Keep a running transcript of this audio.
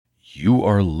You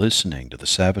are listening to the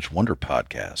Savage Wonder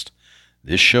Podcast.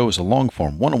 This show is a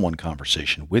long-form one-on-one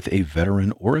conversation with a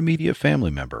veteran or immediate family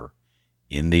member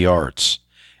in the arts.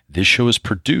 This show is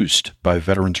produced by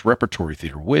Veterans Repertory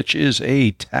Theater, which is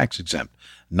a tax-exempt,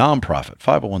 nonprofit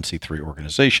 501c3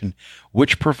 organization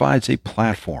which provides a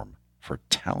platform for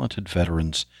talented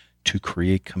veterans to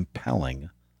create compelling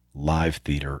live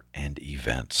theater and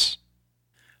events.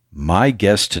 My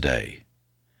guest today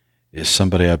is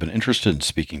somebody I've been interested in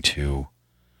speaking to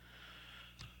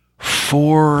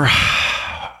for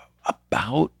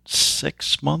about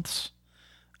 6 months.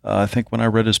 I think when I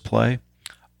read his play,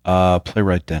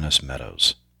 playwright Dennis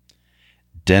Meadows.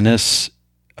 Dennis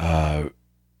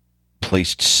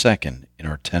placed second in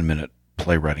our 10-minute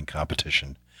playwriting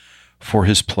competition for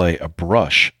his play A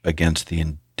Brush Against the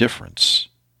Indifference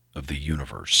of the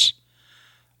Universe.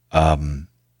 A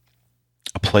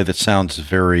play that sounds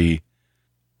very,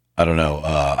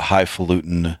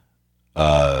 highfalutin,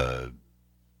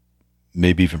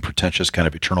 maybe even pretentious, kind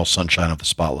of Eternal Sunshine of the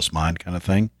Spotless Mind kind of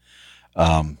thing.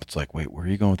 It's like, wait, where are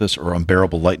you going with this? Or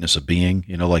Unbearable Lightness of Being,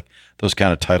 like those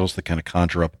kind of titles that kind of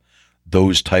conjure up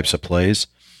those types of plays.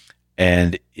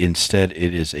 And instead,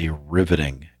 it is a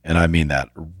riveting, and I mean that,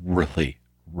 really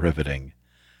riveting,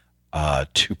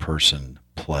 two-person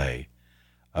play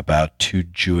about two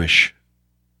Jewish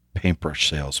paintbrush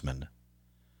salesmen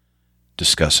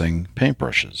discussing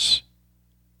paintbrushes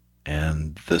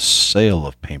and the sale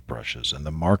of paintbrushes and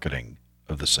the marketing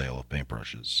of the sale of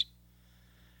paintbrushes,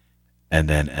 and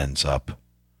then ends up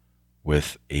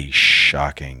with a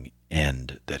shocking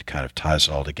end that kind of ties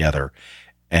it all together.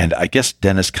 And I guess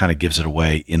Dennis kind of gives it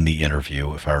away in the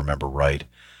interview, if I remember right.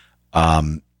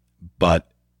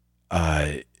 But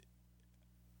I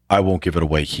won't give it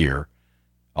away here.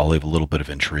 I'll leave a little bit of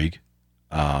intrigue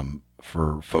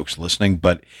for folks listening,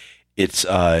 but it's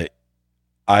I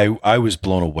was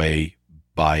blown away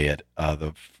by it.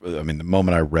 The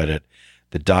moment I read it,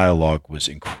 the dialogue was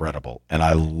incredible, and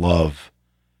I love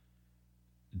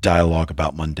dialogue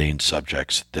about mundane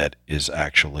subjects that is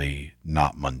actually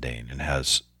not mundane and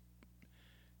has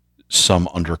some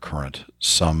undercurrent,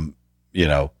 some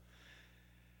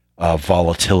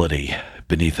volatility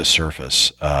beneath the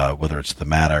surface, whether it's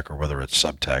thematic or whether it's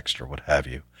subtext or what have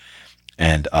you.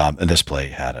 And this play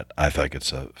had it. I think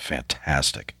it's a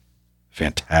fantastic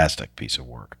piece of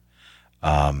work.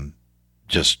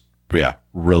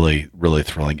 Really, really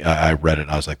thrilling. I read it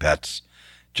and I was like, that's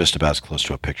just about as close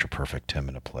to a picture perfect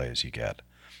 10-minute play as you get.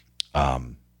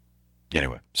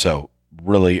 Anyway, so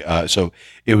really, so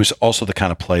it was also the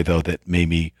kind of play though that made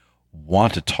me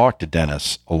want to talk to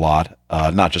Dennis a lot,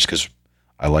 not just because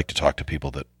I like to talk to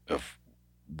people that have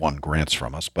won grants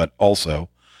from us, but also,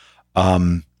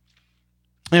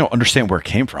 understand where it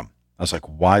came from. I was like,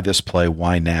 why this play?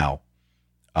 Why now?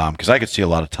 Because I could see a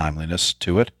lot of timeliness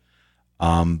to it.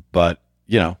 But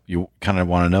you kind of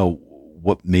want to know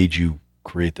what made you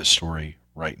create this story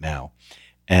right now.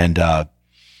 And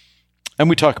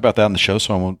we talk about that on the show,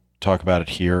 so I won't talk about it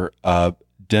here.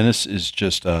 Dennis is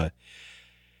just,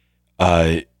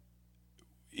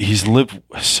 he's lived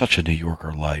such a New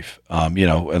Yorker life,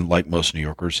 and like most New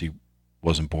Yorkers, he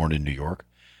wasn't born in New York,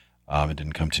 and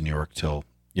didn't come to New York till,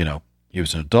 he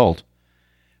was an adult,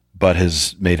 but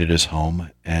has made it his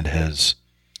home and has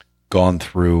gone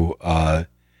through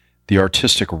the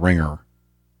artistic ringer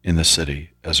in the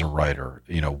city as a writer,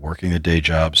 working the day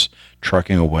jobs,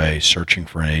 trucking away, searching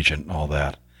for an agent and all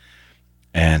that.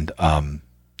 And,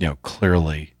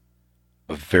 clearly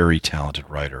a very talented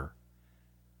writer.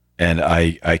 And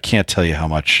I can't tell you how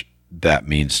much that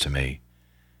means to me.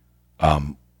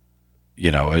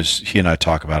 As he and I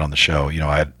talk about on the show,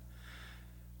 I had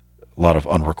a lot of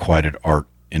unrequited art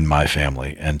in my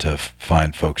family, and to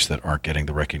find folks that aren't getting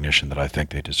the recognition that I think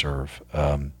they deserve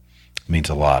means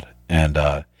a lot. And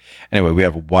anyway, we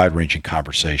have a wide-ranging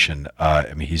conversation.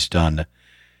 He's done.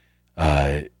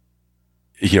 We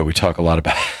talk a lot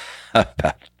about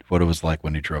what it was like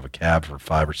when he drove a cab for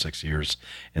 5 or 6 years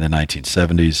in the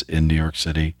 1970s in New York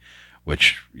City,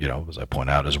 which, as I point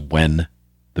out, is when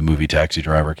the movie Taxi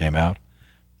Driver came out.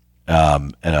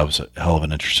 And that was a hell of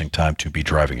an interesting time to be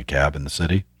driving a cab in the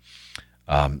city.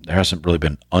 There hasn't really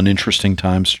been uninteresting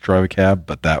times to drive a cab,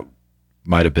 but that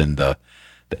might have been the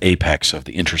apex of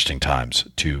the interesting times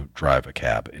to drive a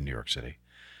cab in New York City.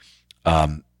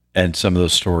 And some of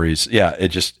those stories, it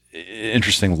just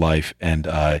interesting life. And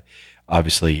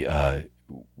obviously,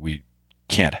 we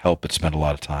can't help but spend a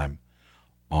lot of time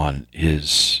on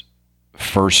his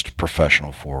first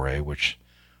professional foray, which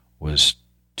was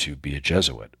to be a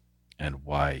Jesuit, and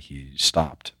why he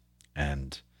stopped.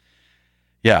 And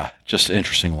just an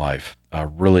interesting life.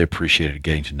 Really appreciated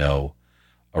getting to know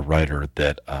a writer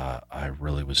that I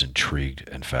really was intrigued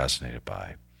and fascinated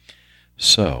by.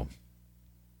 So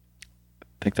I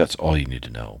think that's all you need to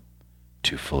know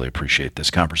to fully appreciate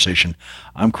this conversation.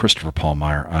 I'm Christopher Paul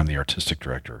Meyer. I'm the artistic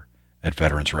director at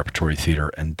Veterans Repertory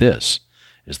Theater, and this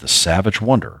is The Savage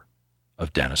Wonder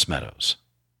of Dennis Meadows.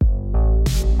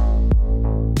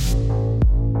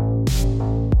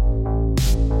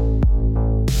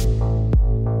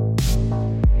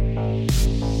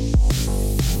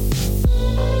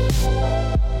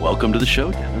 Welcome to the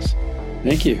show, Dennis.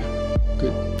 Thank you.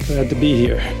 Good. Glad to be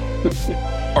here.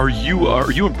 Are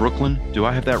you in Brooklyn? Do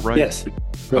I have that right? Yes.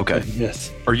 Brooklyn, okay.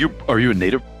 Yes. Are you a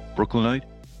native Brooklynite?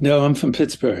 No, I'm from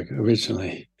Pittsburgh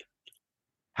originally.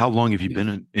 How long have you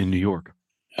been in New York?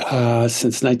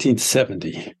 Since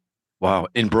 1970. Wow.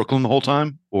 In Brooklyn the whole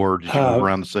time? Or did you move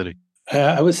around the city?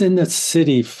 I was in the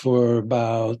city for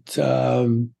about, let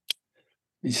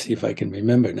me see if I can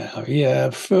remember now.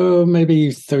 Yeah, for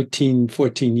maybe 13,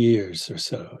 14 years or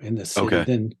so in the city. Okay.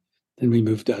 Then we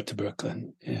moved out to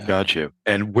Brooklyn. Yeah. Got you.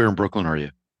 And where in Brooklyn are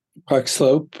you? Park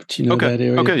Slope. Do you know that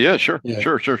area? Okay. Yeah, sure. Yeah.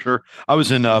 Sure. I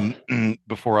was in,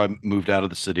 before I moved out of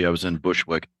the city, I was in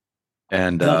Bushwick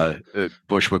and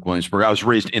Bushwick, Williamsburg. I was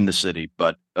raised in the city,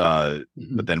 but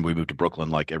then we moved to Brooklyn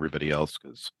like everybody else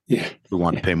because we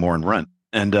wanted to pay more in rent.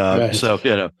 And so,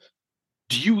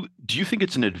 do you think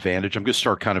it's an advantage? I'm going to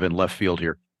start kind of in left field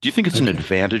here. Do you think it's an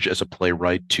advantage as a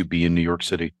playwright to be in New York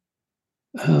City?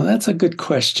 Oh, that's a good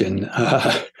question.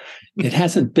 It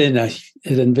hasn't been an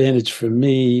advantage for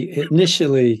me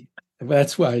initially.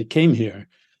 That's why I came here.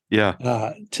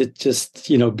 Yeah. To just,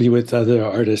 be with other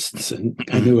artists. And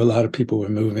I knew a lot of people were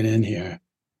moving in here.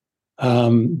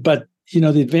 But,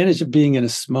 the advantage of being in a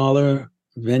smaller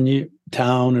venue,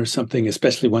 town or something,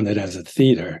 especially one that has a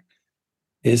theater,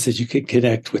 is that you could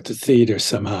connect with the theater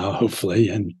somehow, hopefully,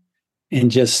 and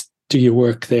just do your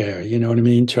work there. You know what I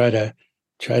mean? Try to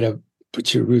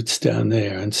put your roots down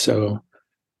there. And so,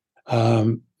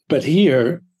 but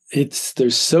here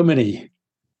there's so many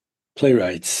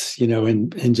playwrights,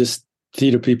 and just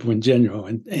theater people in general,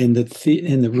 and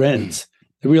the rents,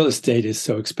 the real estate is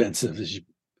so expensive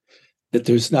that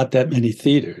there's not that many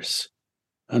theaters,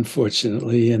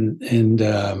 unfortunately. And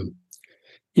a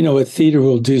theater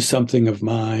will do something of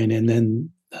mine, and then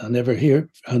I'll never hear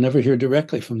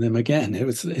directly from them again.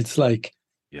 It's like,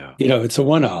 it's a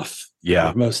one-off.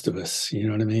 Yeah. For most of us, you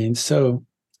know what I mean? So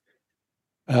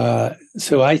I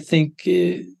think,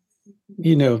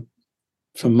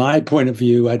 from my point of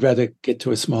view, I'd rather get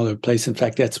to a smaller place. In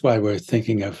fact, that's why I'm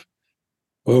thinking of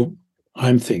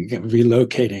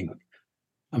relocating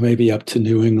maybe up to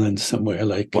New England somewhere,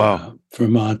 like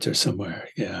Vermont or somewhere.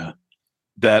 Yeah.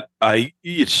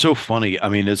 It's so funny. I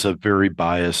mean, as a very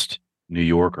biased New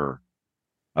Yorker,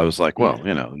 I was like,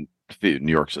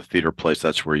 New York's a theater place.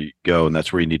 That's where you go, and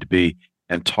that's where you need to be.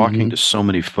 And talking to so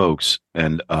many folks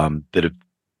and that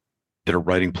are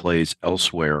writing plays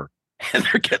elsewhere, and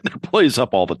they're getting their plays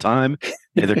up all the time,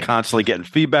 and they're constantly getting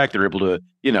feedback. They're able to,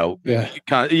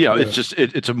 it's just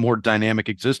it's a more dynamic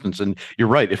existence. And you're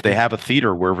right. If they have a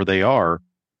theater wherever they are,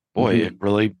 boy, it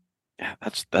really,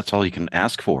 that's all you can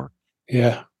ask for.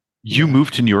 Yeah. You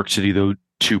moved to New York City though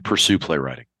to pursue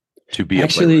playwriting, to be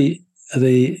actually.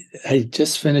 I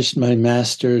just finished my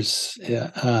master's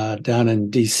down in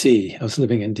D.C. I was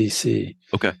living in D.C.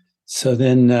 Okay. So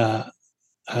then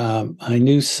I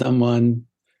knew someone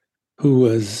who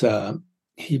was the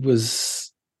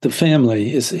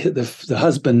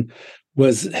husband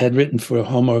had written for a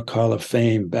Hallmark Hall of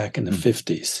Fame back in the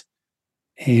 50s,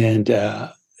 and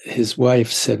his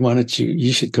wife said, "Why don't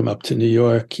you should come up to New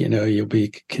York? You'll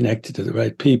be connected to the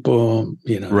right people,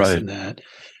 right. This and that."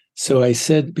 So I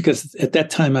said, because at that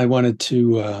time I wanted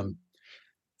to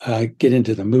get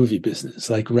into the movie business,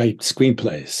 like write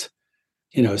screenplays,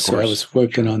 so I was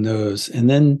working on those. And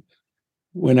then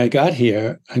when I got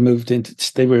here,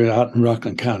 they were out in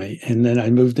Rockland County. And then I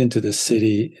moved into the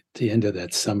city at the end of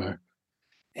that summer.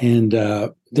 And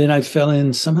then I fell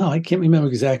in somehow, I can't remember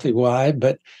exactly why,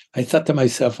 but I thought to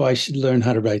myself, I should learn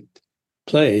how to write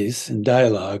plays and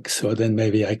dialogue. So then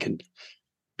maybe I can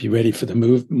be ready for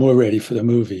more ready for the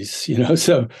movies,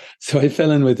 So I fell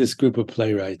in with this group of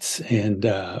playwrights, and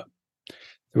I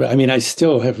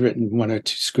still have written one or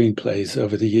two screenplays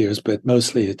over the years, but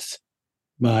mostly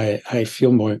I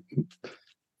feel more,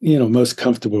 most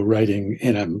comfortable writing,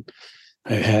 and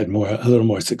I had a little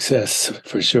more success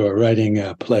for sure writing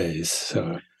plays.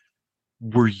 So,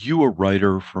 were you a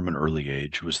writer from an early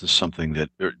age? Was this something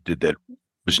that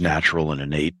was natural and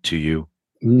innate to you?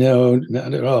 No,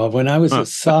 not at all. When I was a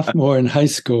sophomore in high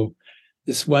school,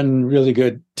 this one really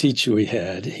good teacher we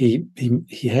had, he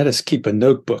had us keep a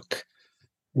notebook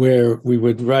where we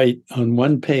would write on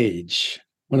one page,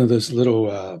 one of those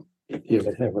little, here,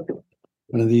 I have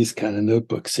one of these kind of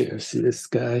notebooks here. See this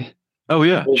guy? Oh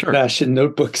yeah, sure. Old-fashioned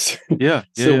notebooks. Yeah.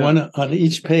 So one on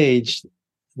each page,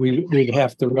 we'd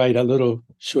have to write a little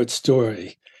short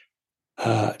story,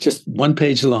 just one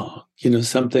page long,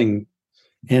 something.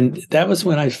 And that was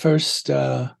when I first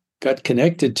got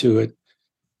connected to it.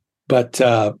 But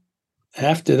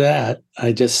after that,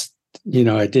 I just,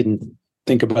 I didn't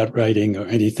think about writing or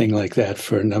anything like that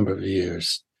for a number of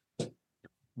years.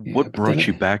 What brought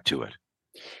you back to it?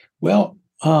 Well,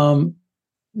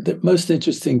 the most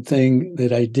interesting thing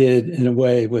that I did in a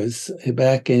way was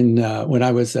back in when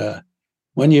I was after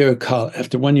 1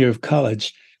 year of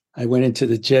college, I went into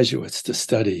the Jesuits to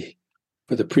study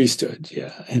for the priesthood.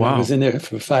 Yeah. And wow. I was in there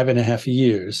for 5.5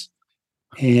 years.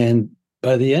 And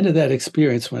by the end of that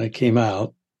experience, when I came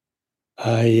out,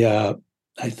 I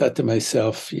thought to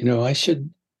myself,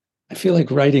 I feel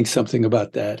like writing something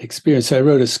about that experience. So I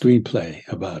wrote a screenplay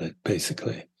about it,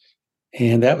 basically.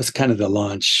 And that was kind of the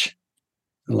launch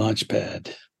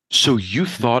pad. So you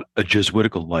thought a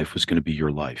Jesuitical life was going to be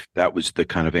your life. That was the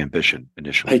kind of ambition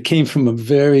initially. I came from a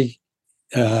very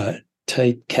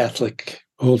tight Catholic,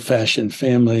 old-fashioned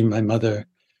family. My mother,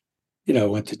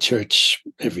 went to church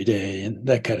every day and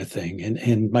that kind of thing.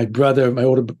 And my brother,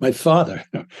 my father,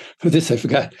 for this I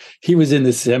forgot, he was in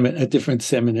a different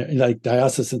seminary, like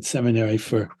diocesan seminary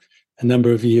for a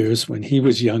number of years when he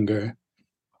was younger.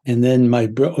 And then my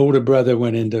older brother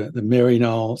went into the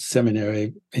Maryknoll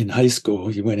Seminary in high school.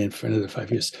 He went in for another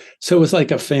 5 years. So it was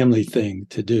like a family thing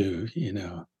to do,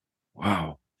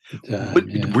 Wow. But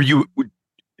yeah.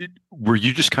 Were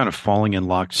you just kind of falling in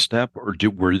lockstep, or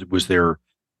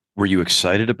were you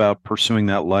excited about pursuing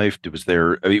that life?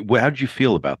 How did you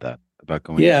feel about that? About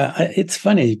going? Yeah, it's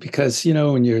funny because,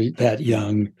 when you're that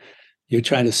young, you're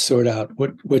trying to sort out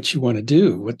what you want to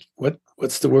do,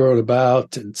 what's the world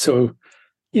about. And so,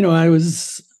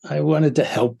 I wanted to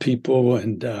help people,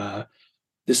 and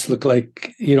this looked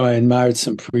like, I admired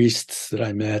some priests that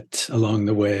I met along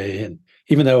the way. And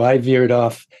even though I veered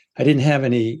off, I didn't have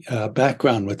any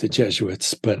background with the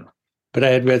Jesuits, but I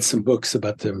had read some books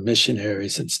about the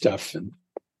missionaries and stuff. And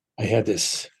I had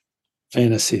this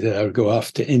fantasy that I would go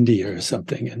off to India or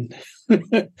something and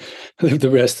live the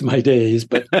rest of my days.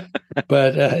 But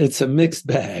it's a mixed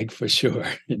bag for sure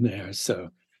in there.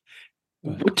 So.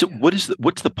 What's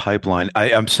the pipeline?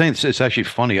 I'm saying this, it's actually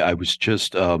funny. I was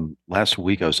just last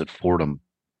week I was at Fordham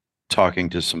talking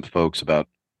to some folks about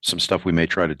some stuff we may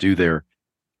try to do there,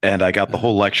 and I got the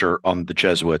whole lecture on the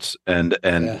Jesuits, and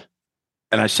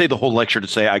I say the whole lecture to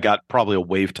say I got probably a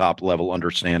wave top level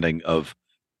understanding of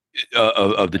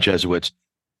the Jesuits.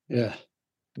 Yeah.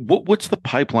 What's the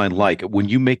pipeline like when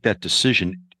you make that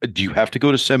decision? Do you have to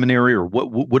go to seminary, or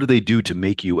what do they do to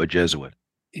make you a Jesuit?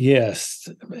 Yes,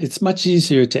 it's much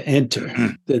easier to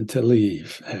enter than to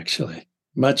leave, actually.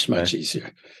 Much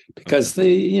easier. Because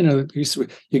you're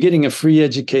getting a free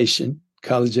education,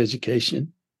 college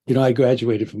education. I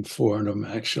graduated from Fordham,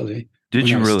 actually. Did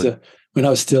you really? When I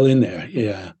was still in there,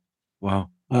 yeah. Wow.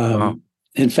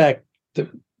 In fact,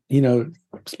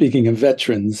 speaking of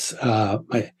veterans,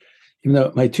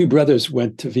 my two brothers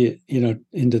went to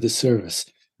into the service,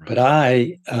 but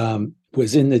I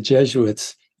was in the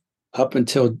Jesuits up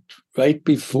until right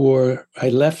before I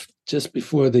left, just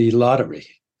before the lottery.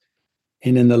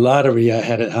 And in the lottery, I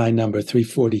had a high number,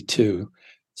 342.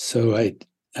 So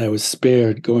I was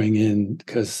spared going in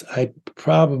because I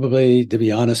probably, to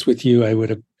be honest with you, I would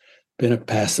have been a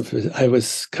pacifist. I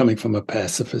was coming from a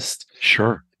pacifist.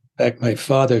 Sure. In fact, my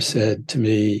father said to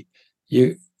me,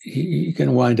 you're going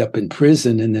to wind up in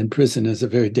prison, and then prison is a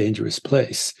very dangerous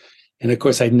place. And of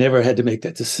course, I never had to make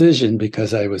that decision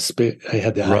because I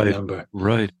had the high number.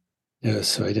 Right.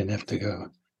 So I didn't have to go.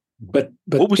 But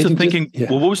what was the thinking?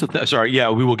 Well, what was the sorry? Yeah,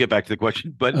 we will get back to the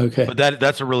question. But okay. But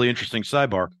that's a really interesting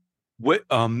sidebar. What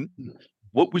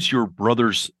was your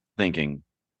brother's thinking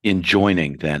in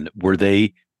joining? Then were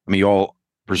they? I mean, you all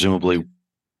presumably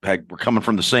were coming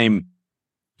from the same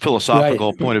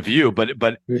philosophical point of view. But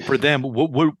for them,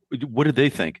 what did they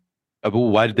think?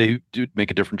 Why did they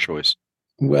make a different choice?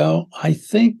 Well, I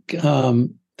think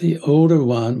the older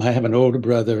one, I have an older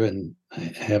brother, and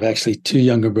I have actually two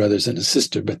younger brothers and a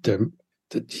sister, but the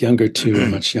younger two are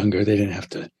much younger. They didn't have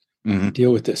to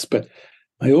deal with this. But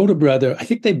my older brother, I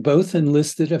think they both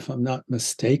enlisted, if I'm not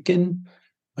mistaken.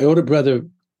 My older brother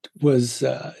was,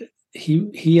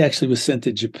 he actually was sent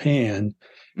to Japan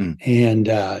and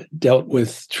dealt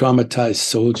with traumatized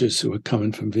soldiers who were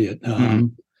coming from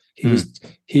Vietnam.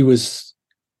 He was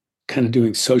kind of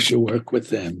doing social work with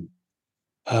them.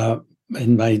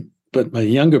 And my but my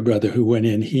younger brother who went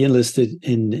in, he enlisted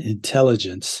in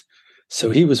intelligence,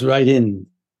 so he was right in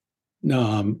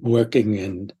working.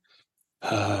 And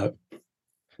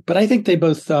but I think they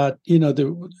both thought, I don't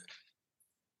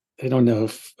know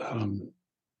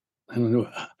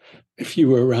if you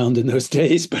were around in those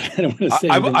days, but I don't want to say.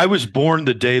 I was born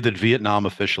the day that Vietnam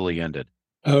officially ended.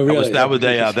 Oh, really? That was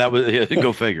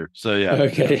go figure. So yeah.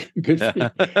 Okay, good.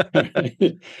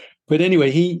 But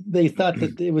anyway, they thought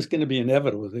that it was going to be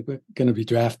inevitable. They were going to be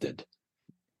drafted,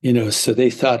 so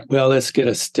they thought, well, let's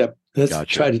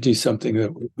try to do something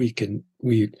that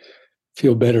we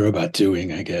feel better about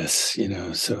doing, I guess,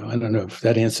 so I don't know if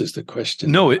that answers the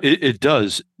question. No, it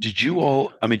does. Did you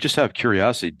all, just out of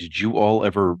curiosity, did you all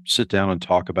ever sit down and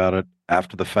talk about it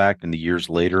after the fact and the years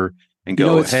later and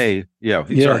go, hey,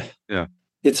 sorry. Yeah.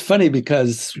 It's funny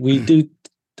because we do,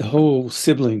 the whole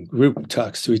sibling group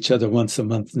talks to each other once a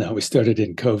month now. We started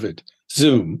in COVID,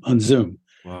 on Zoom.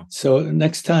 Wow. So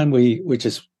next time which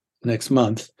is next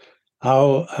month,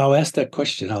 I'll ask that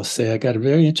question. I'll say, I got a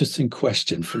very interesting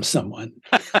question from someone,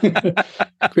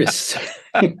 Chris,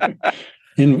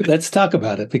 and let's talk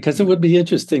about it, because it would be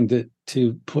interesting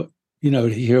to put, to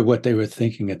hear what they were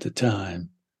thinking at the time.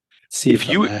 See if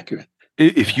I'm accurate.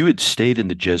 If you had stayed in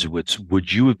the Jesuits,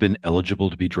 would you have been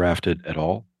eligible to be drafted at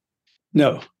all?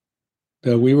 No.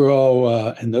 We were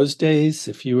all, in those days,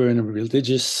 if you were in a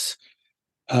religious,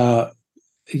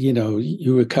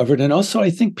 you were covered. And also,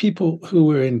 I think people who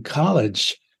were in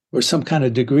college or some kind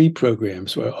of degree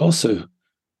programs were also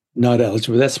not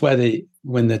eligible. That's why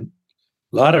when the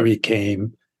lottery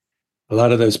came, a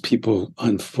lot of those people,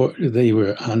 they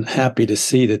were unhappy to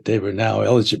see that they were now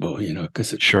eligible,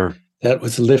 because sure, that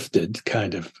was lifted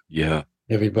kind of. Yeah.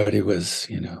 Everybody was,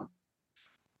 yeah.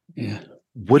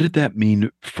 What did that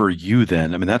mean for you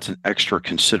then? That's an extra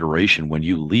consideration when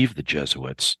you leave the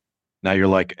Jesuits. Now you're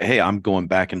like, hey, I'm going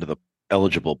back into the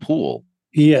eligible pool.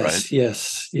 Yes, right?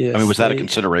 yes. Was that a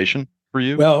consideration for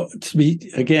you? Well, to be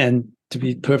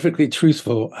perfectly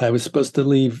truthful, I was supposed to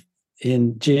leave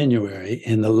in January,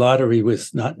 and the lottery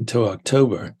was not until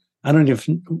October. I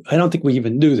don't think we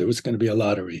even knew there was going to be a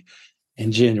lottery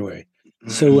in January.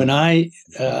 So when I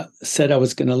said I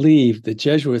was going to leave, the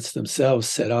Jesuits themselves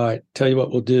said, all right, tell you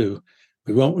what we'll do.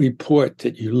 We won't report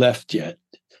that you left yet.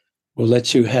 We'll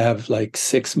let you have like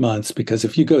 6 months, because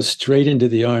if you go straight into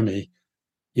the Army,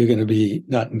 you're going to be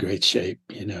not in great shape,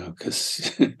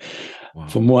 because wow.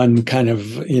 From one kind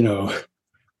of,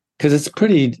 because it's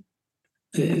pretty,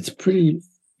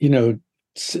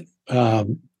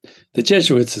 the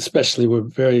Jesuits especially were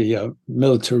very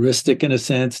militaristic in a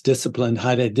sense, disciplined,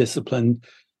 highly disciplined.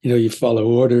 You follow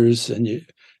orders,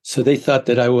 so they thought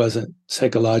that I wasn't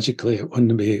psychologically, it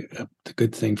wouldn't be a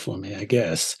good thing for me, I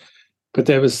guess. But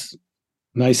that was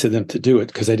nice of them to do it,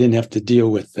 because I didn't have to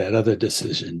deal with that other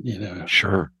decision,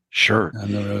 Sure.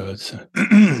 On the road. So.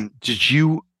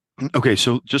 Okay,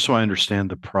 so just so I understand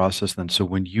the process then, so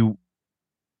when you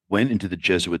went into the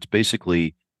Jesuits,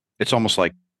 basically, it's almost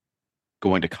like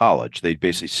going to college. They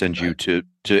basically send you to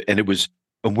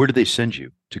and where did they send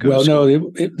you to go? Well, no,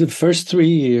 the first 3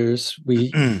 years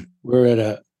we were at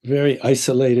a very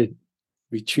isolated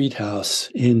retreat house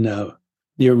in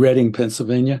near Reading,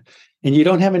 Pennsylvania, and you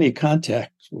don't have any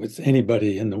contact with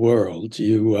anybody in the world.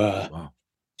 You wow.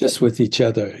 Just with each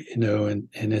other, and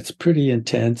it's pretty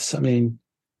intense.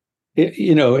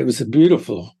 It was a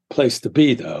beautiful place to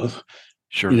be, though.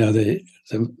 Sure.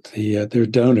 Their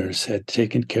donors had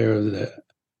taken care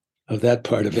of that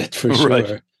part of it for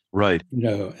sure. Right.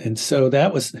 And so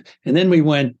that was, and then we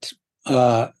went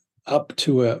up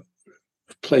to a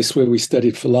place where we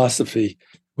studied philosophy,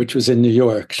 which was in New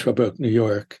York, Shrub Oak, New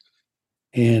York,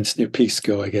 and it's near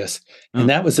Peekskill, I guess. And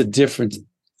that was a different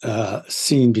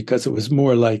scene, because it was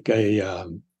more like a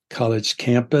college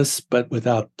campus, but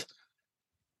without,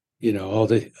 all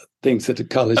the things that the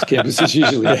college campuses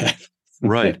usually have.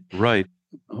 Right.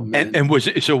 Oh, man. And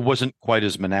it wasn't quite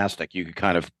as monastic. You could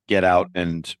kind of get out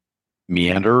and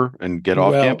meander and get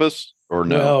off campus, or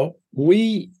no? Well,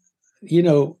 we,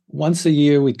 once a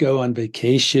year we'd go on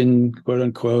vacation, quote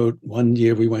unquote. One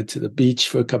year we went to the beach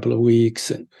for a couple of weeks,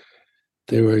 and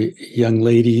there were young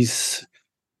ladies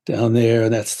down there,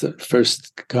 and that's the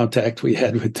first contact we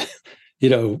had with,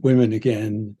 women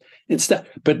again and stuff.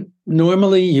 But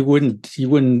normally you wouldn't.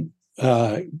 You'd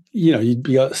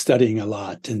be studying a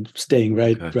lot and staying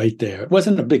right there. It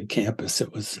wasn't a big campus.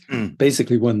 It was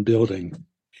basically one building.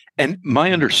 And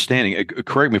my understanding,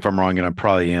 correct me if I'm wrong, and I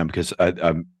probably am, because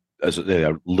I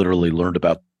literally learned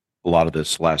about a lot of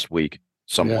this last week,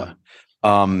 somewhat.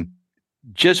 Yeah.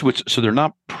 Jesuits, so they're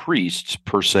not priests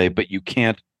per se, but you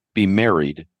can't be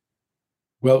married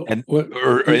Well, And what,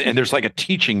 and there's like a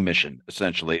teaching mission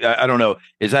essentially. I don't know.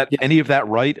 Is that yeah, any of that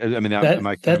right? I mean, am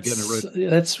I kind of getting it right?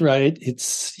 that's right.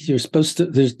 It's you're supposed to.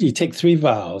 You take three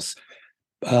vows: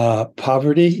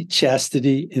 poverty,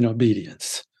 chastity, and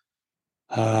obedience.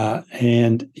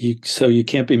 And you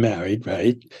can't be married,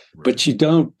 right? But you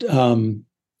don't. What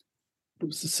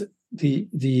was this?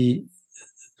 The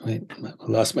Wait, I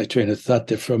lost my train of thought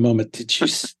there for a moment. Did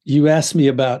you asked me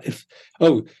about if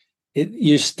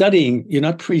you're studying, you're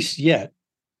not priest yet,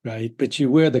 right? But you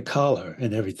wear the collar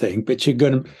and everything, but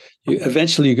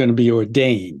eventually you're going to be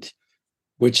ordained,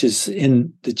 which is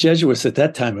in the Jesuits at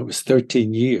that time, it was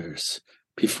 13 years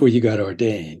before you got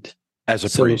ordained. As a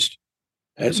priest.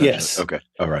 Yes. Okay.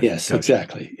 All right. Yes, Gotcha.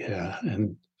 exactly. Yeah.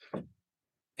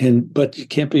 But you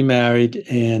can't be married.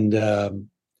 And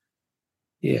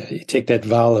you take that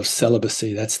vow of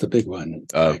celibacy. That's the big one.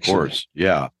 Of course.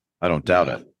 Yeah. I don't doubt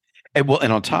it. And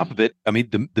and on top of it, I mean,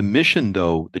 the mission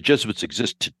though, the Jesuits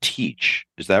exist to teach.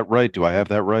 Is that right? Do I have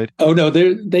that right? Oh no,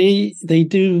 they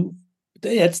do.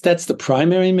 That's the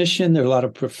primary mission. There are a lot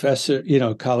of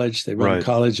college. They run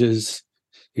colleges.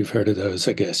 You've heard of those,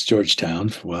 I guess, Georgetown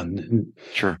for one.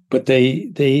 Sure. But they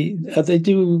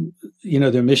do,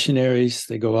 they're missionaries.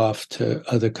 They go off to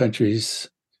other countries,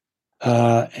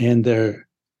 and they're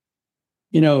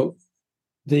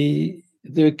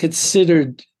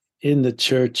considered in the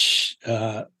church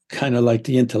kind of like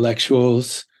the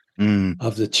intellectuals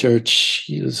of the church.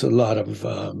 There's a lot of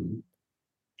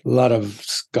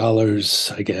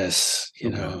scholars, I guess.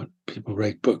 People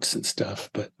write books and stuff.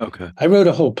 But I wrote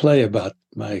a whole play about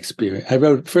my experience. I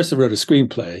wrote a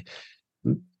screenplay,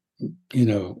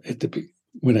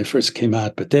 when I first came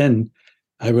out, but then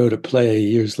I wrote a play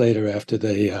years later after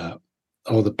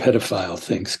all the pedophile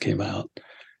things came out.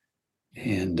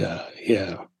 And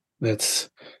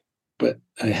but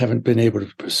I haven't been able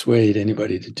to persuade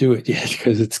anybody to do it yet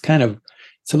because it's a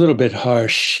little bit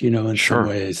harsh, in some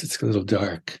ways. It's a little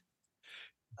dark.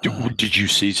 Did you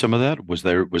see some of that? Was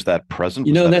that present?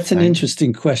 That's an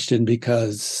interesting question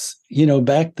because,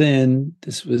 back then,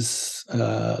 this was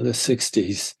the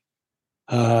 60s,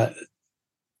 there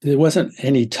wasn't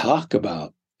any talk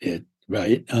about it,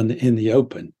 right, in the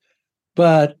open.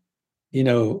 But,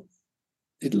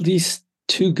 at least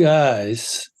two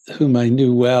guys whom I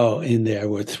knew well in there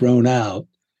were thrown out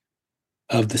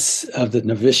of the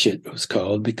novitiate, it was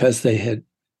called, because they had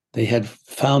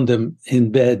found them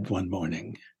in bed one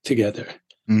morning together.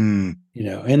 And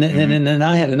then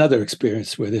I had another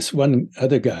experience where this one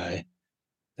other guy,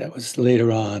 that was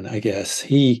later on, I guess,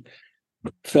 he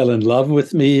fell in love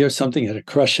with me or something, had a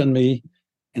crush on me,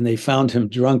 and they found him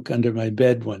drunk under my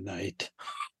bed one night.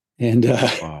 And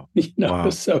so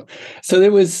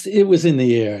it was in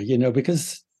the air,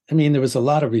 because there was a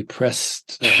lot of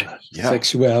repressed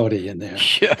sexuality in there.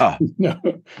 Yeah.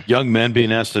 Young men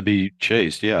being asked to be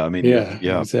chaste. Yeah.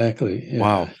 Exactly. Yeah.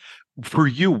 Wow. For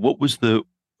you, what was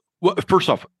first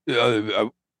off,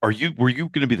 were you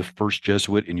going to be the first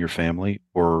Jesuit in your family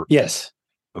or? Yes.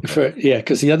 Okay.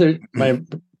 Because my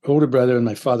older brother and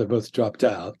my father both dropped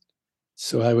out.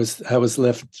 So I was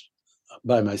left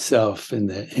by myself on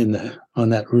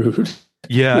that route.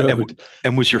 Yeah.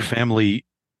 And was your family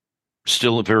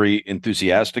still very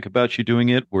enthusiastic about you doing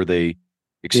it? Were they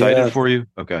excited for you?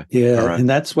 Okay. Yeah. Right. And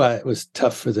that's why it was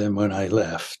tough for them when I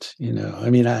left.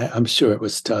 I'm sure it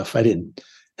was tough. I didn't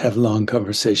have long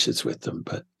conversations with them,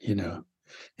 but,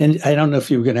 and I don't know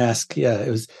if you were going to ask,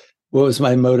 what was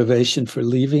my motivation for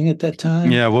leaving at that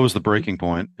time? Yeah. What was the breaking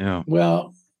point? Yeah.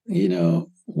 Well,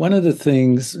 one of the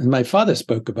things, and my father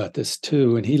spoke about this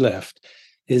too, when he left,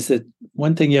 is that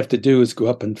one thing you have to do is go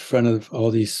up in front of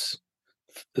all these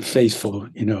faithful,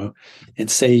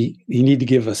 and say, you need to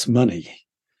give us money.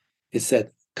 It's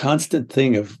that constant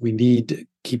thing of we need to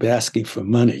keep asking for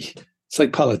money. It's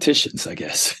like politicians, I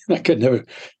guess. I could never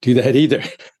do that either.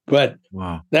 But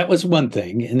that was one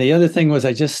thing. And the other thing was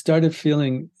I just started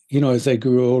feeling, as I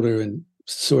grew older and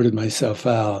sorted myself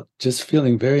out, just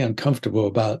feeling very uncomfortable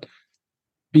about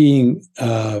being,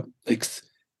 because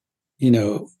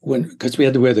we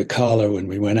had to wear the collar when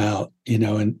we went out,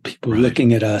 and people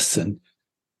looking at us and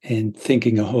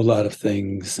thinking a whole lot of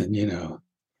things. And,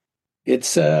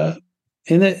 it's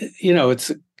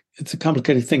it's a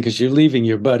complicated thing because you're leaving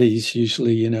your buddies.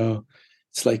 Usually,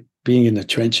 it's like being in the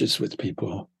trenches with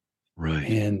people. Right.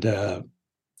 And,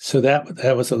 so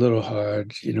that was a little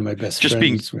hard, my best just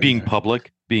friends being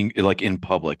public, being like in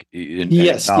public,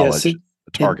 yes, a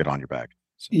target on your back.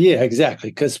 So. Yeah,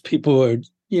 exactly. Because people are,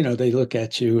 they look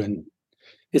at you, and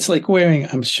it's like wearing.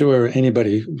 I'm sure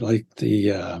anybody like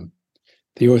the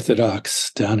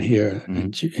Orthodox down here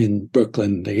in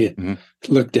Brooklyn, they get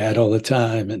looked at all the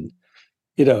time, and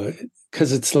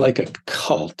because it's like a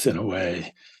cult in a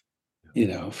way,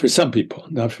 for some people,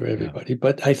 not for everybody.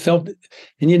 But I felt,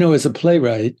 and as a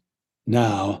playwright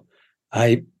now,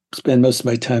 I spend most of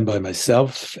my time by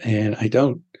myself, and I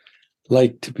don't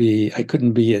like to be, I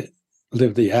couldn't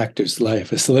live the actor's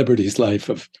life, a celebrity's life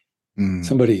of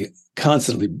somebody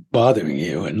constantly bothering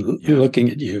you and looking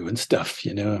at you and stuff,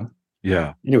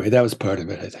 Yeah. Anyway, that was part of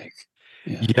it, I think.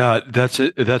 Yeah,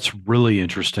 that's really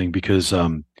interesting because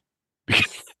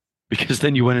because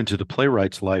then you went into the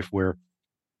playwright's life where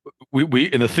we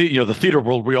in the theater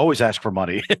world we always ask for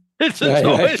money.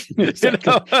 Right.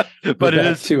 Exactly. But it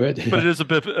is it. But it is a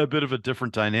bit of a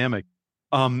different dynamic.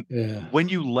 Yeah. When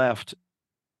you left,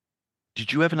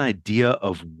 did you have an idea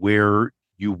of where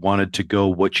you wanted to go,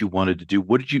 what you wanted to do?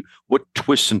 What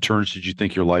twists and turns did you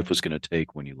think your life was going to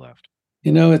take when you left?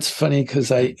 It's funny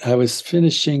because I was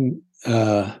finishing,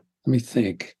 let me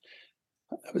think.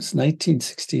 It was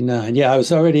 1969. Yeah, I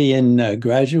was already in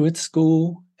graduate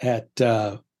school at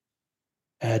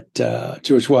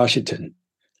George Washington.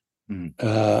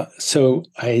 So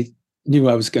I knew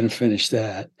I was going to finish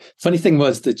that. Funny thing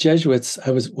was the Jesuits,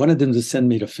 I wanted them to send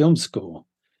me to film school,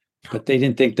 but they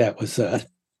didn't think that was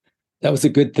a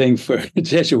good thing for a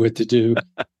Jesuit to do.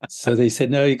 So they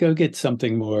said, no, you go get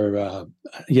something more, I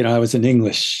was in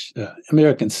English,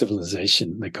 American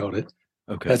civilization, they called it.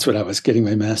 Okay. That's what I was getting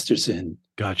my master's in.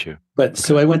 Got you. But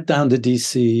so I went down to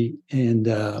DC and,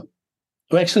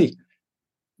 actually,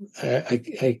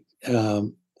 I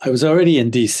was already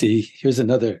in DC. Here's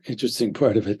another interesting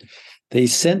part of it. They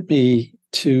sent me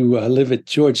to live at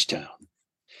Georgetown.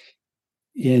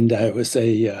 And I was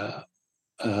a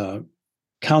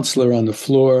counselor on the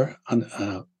floor in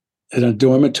a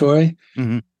dormitory.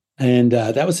 Mm-hmm. And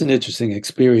that was an interesting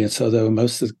experience, although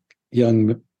most of the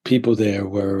young people there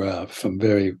were from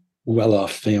very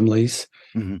well-off families.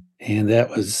 Mm-hmm. And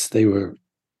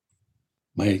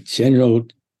my general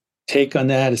take on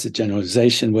that as a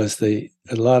generalization was a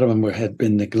lot of them had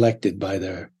been neglected by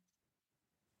their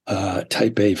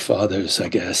type A fathers, I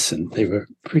guess, and they were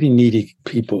pretty needy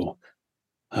people.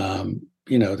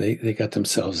 They got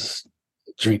themselves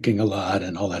drinking a lot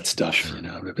and all that stuff,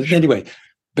 Sure. But anyway,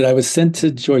 I was sent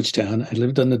to Georgetown. I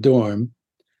lived on the dorm,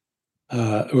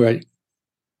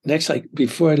 Actually,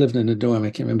 before I lived in the dorm, I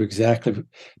can't remember exactly,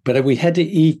 but we had to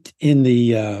eat in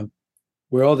the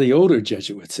where all the older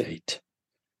Jesuits ate.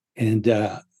 And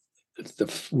the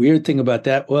weird thing about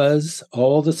that was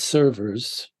all the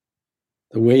servers,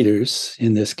 the waiters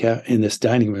in this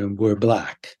dining room were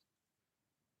Black.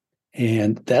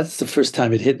 And that's the first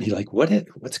time it hit me, like,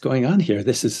 what's going on here?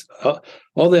 This is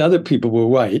all the other people were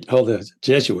white, all the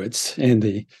Jesuits,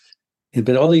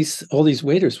 but all these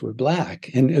waiters were Black.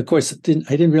 And of course, I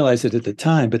didn't realize it at the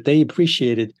time, but they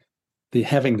appreciated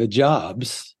having the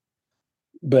jobs.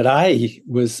 But I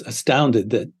was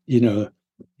astounded that,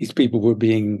 these people were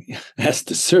being asked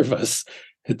to serve us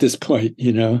at this point,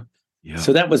 Yeah.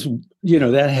 So that was,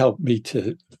 that helped me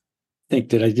to think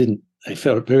that I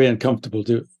felt very uncomfortable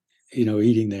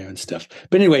eating there and stuff.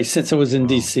 But anyway, since I was in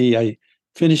DC, I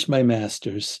finished my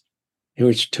master's,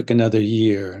 which took another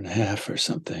year and a half or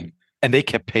something. And they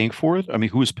kept paying for it? I mean,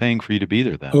 who was paying for you to be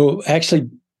there then? Oh, actually,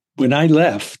 when I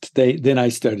left, then I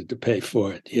started to pay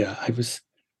for it. Yeah,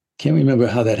 can't remember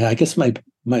how that happened. I guess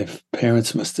my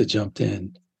parents must have jumped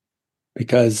in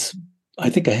because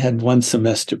I think I had one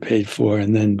semester paid for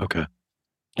and then I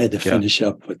had to finish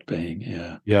up with paying.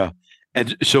 Yeah. Yeah.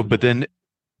 And so, but then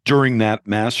during that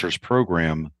master's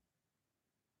program,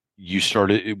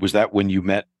 was that when you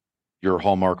met your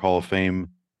Hallmark Hall of Fame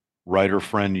writer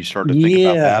friend? You started to think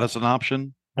about that as an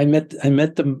option? I met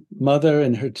the mother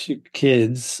and her two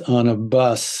kids on a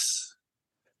bus.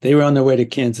 They were on their way to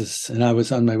Kansas and I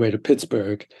was on my way to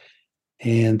Pittsburgh.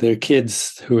 And their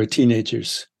kids, who were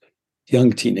teenagers,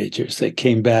 young teenagers, they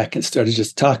came back and started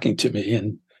just talking to me.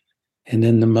 And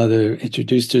then the mother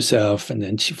introduced herself, and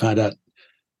then she found out,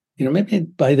 maybe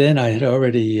by then I had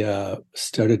already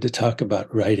started to talk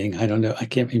about writing. I don't know. I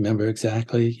can't remember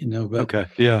exactly, but okay.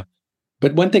 Yeah.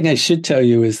 But one thing I should tell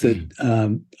you is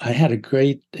that I had a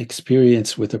great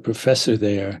experience with a professor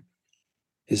there.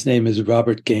 His name is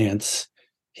Robert Gantz.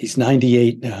 He's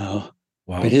 98 now.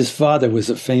 Wow. But his father was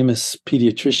a famous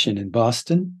pediatrician in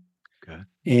Boston. Okay.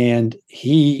 And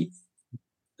he,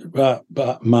 my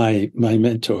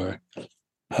mentor,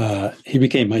 he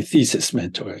became my thesis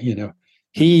mentor.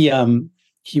 He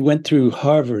went through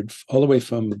Harvard all the way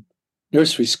from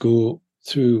nursery school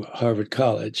through Harvard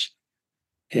College.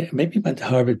 Maybe went to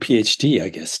Harvard PhD, I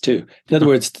guess, too. In other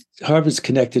words, Harvard's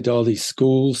connected to all these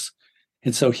schools.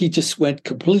 And so he just went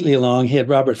completely along. He had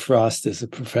Robert Frost as a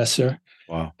professor.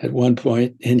 Wow. at one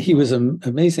point, and he was an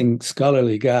amazing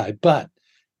scholarly guy, but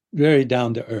very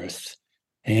down to earth.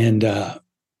 And I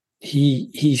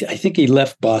think he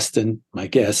left Boston. My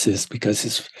guess is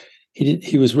because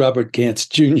he was Robert Gantz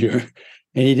Jr.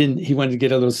 and he wanted to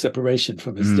get a little separation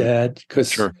from his dad because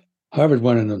Sure. Harvard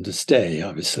wanted him to stay.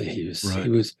 Obviously,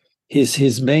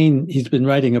 he's been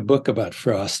writing a book about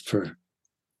Frost for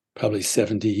probably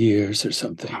 70 years or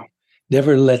something. Wow.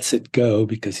 Never lets it go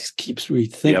because he keeps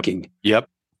rethinking. Yep.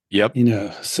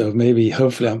 So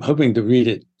hopefully I'm hoping to read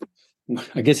it.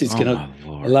 I guess he's going to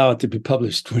allow it to be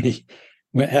published when he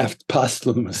went after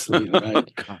posthumously, right?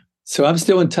 So I'm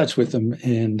still in touch with him,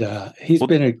 and he's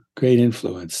been a great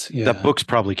influence. Yeah. That book's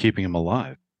probably keeping him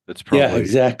alive. That's probably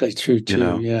exactly true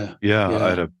too. Yeah. I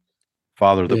had a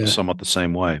father that was somewhat the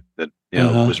same way. That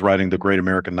was writing the great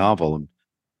American novel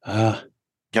and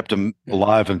kept him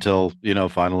alive until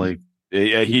finally.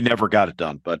 He never got it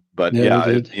done. But But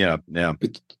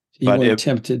you weren't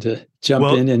tempted to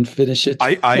jump in and finish it.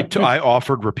 I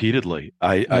offered repeatedly.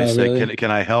 I said, really?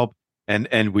 Can I help?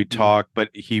 And we talked, but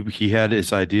he had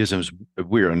his ideas, and it was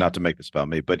weird. And not to make this about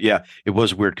me, but yeah, it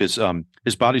was weird because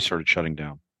his body started shutting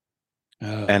down,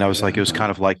 and I was like, it was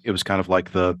kind of like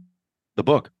the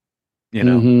book,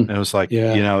 and it was like,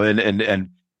 and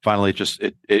finally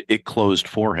it closed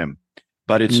for him.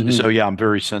 But it's so I'm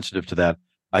very sensitive to that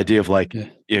idea of like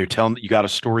you got a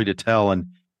story to tell, and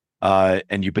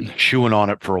you've been chewing on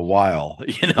it for a while,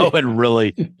 and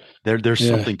really there's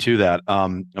something to that. I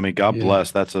mean, God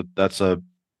bless. That's the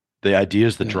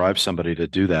ideas that drive somebody to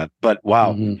do that. But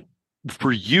wow,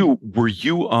 for you,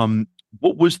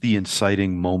 what was the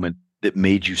inciting moment that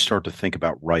made you start to think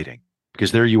about writing?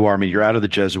 Because there you are. I mean, you're out of the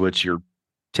Jesuits. You're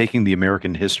taking the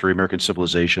American history, American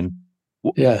civilization.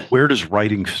 Where does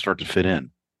writing start to fit in?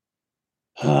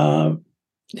 I'm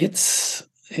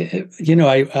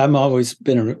always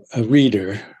been a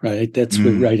reader, right? That's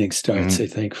where writing starts, I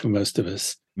think, for most of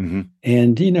us. And,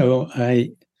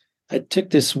 I took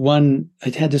this one, I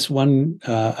had this one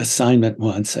assignment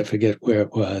once, I forget where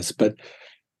it was, but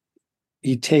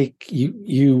you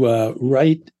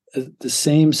write the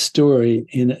same story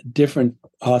in different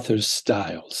authors'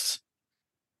 styles,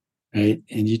 right?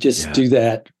 And you just do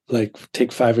that, like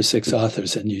take 5 or 6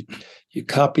 authors and you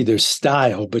copy their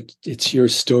style, but it's your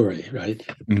story, right?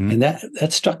 And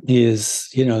that struck me as,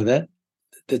 that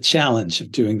the challenge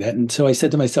of doing that. And so I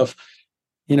said to myself,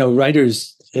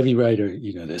 every writer,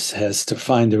 this has to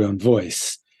find their own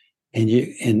voice. And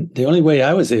the only way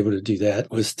I was able to do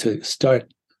that was to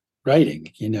start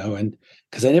writing, and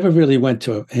because I never really went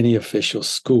to any official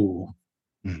school.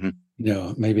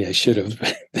 Maybe I should have,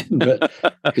 but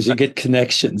because you get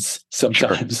connections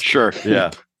sometimes. Sure.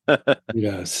 Yeah.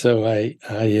 So I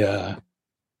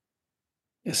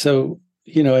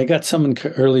got some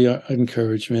early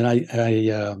encouragement.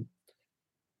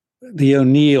 The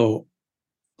O'Neill,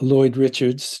 Lloyd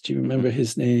Richards, do you remember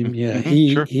his name? Yeah,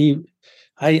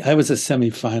 I was a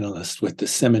semifinalist with the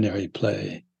seminary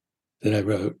play that I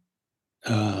wrote.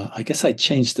 I guess I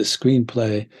changed the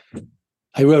screenplay.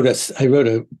 I wrote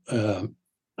a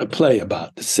play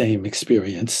about the same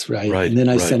experience, right? And then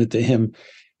I sent it to him.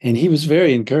 And he was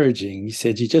very encouraging. He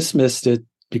said, "You just missed it,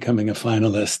 becoming a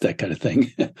finalist," that kind of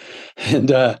thing. And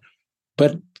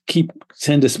but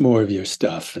send us more of your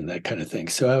stuff and that kind of thing.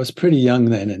 So I was pretty young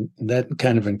then, and that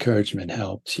kind of encouragement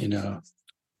helped,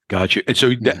 Gotcha. And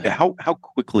so how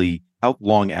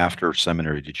long after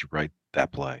seminary did you write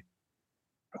that play?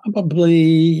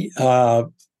 Probably a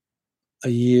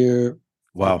year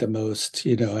Wow. at the most,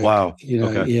 Wow.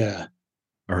 Okay. Yeah.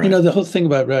 All right. The whole thing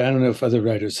about writing, I don't know if other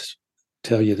writers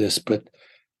tell you this, but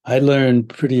I learned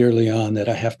pretty early on that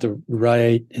I have to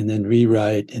write and then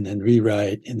rewrite and then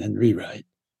rewrite and then rewrite,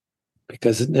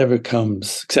 because it never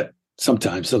comes, except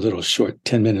sometimes a little short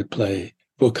 10-minute play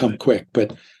will come quick,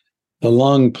 but the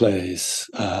long plays,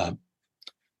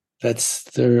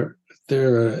 they're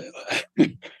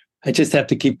I just have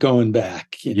to keep going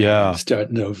back,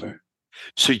 starting over.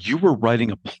 So you were writing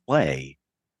a play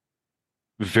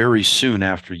very soon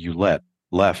after you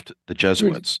left the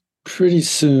Jesuits. Pretty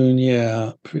soon,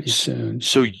 yeah, pretty soon.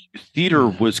 So theater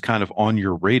was kind of on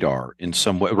your radar in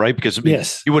some way, right? Because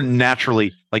you wouldn't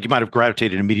naturally, like, you might have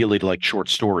gravitated immediately to like short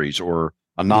stories or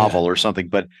a novel or something.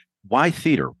 But why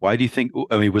theater? Why do you think?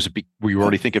 I mean, were you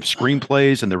already thinking of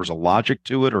screenplays and there was a logic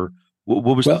to it, or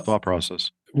what was the thought process?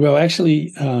 Well,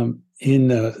 actually, in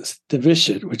the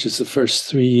novitiate, which is the first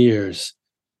 3 years,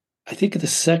 I think the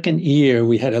second year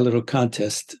we had a little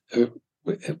contest.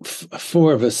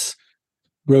 4 of us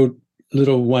wrote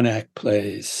little one-act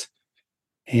plays,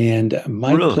 and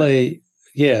my play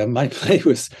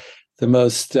was the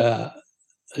most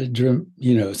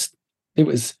it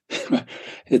was,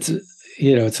 it's,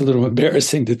 it's a little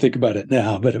embarrassing to think about it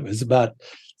now, but it was about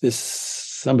this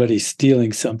somebody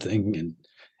stealing something. And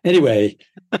anyway,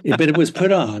 but it was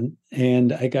put on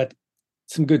and I got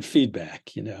some good feedback,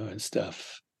 and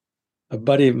stuff. A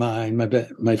buddy of mine,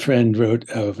 my friend, wrote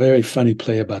a very funny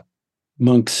play about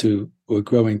monks who were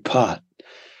growing pot,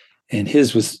 and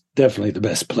his was definitely the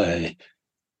best play.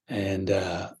 And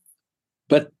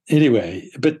but anyway,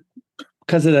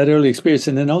 because of that early experience,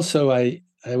 and then also I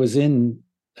was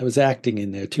acting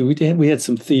in there too. We had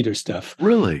some theater stuff.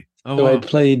 Really? Oh, so wow. I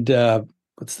played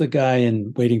what's the guy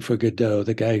in Waiting for Godot?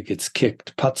 The guy who gets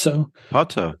kicked, Pazzo.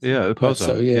 Pazzo, yeah,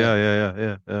 Pazzo,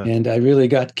 yeah. And I really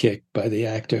got kicked by the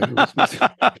actor.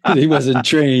 He wasn't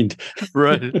trained.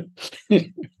 Right.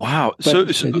 Wow.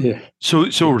 But, So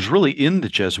it was really in the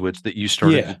Jesuits that you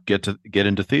started to get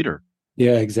into theater.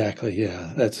 Yeah, exactly.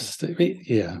 Yeah,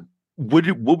 yeah.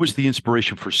 What was the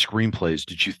inspiration for screenplays?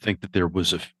 Did you think that there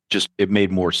was it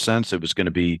made more sense? It was going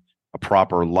to be a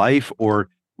proper life, or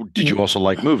did you also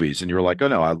like movies and you were like, oh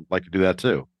no, I'd like to do that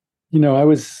too? We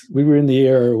were in the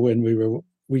era when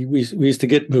we used to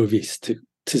get movies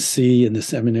to see in the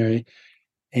seminary,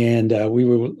 and we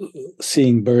were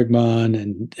seeing Bergman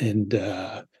and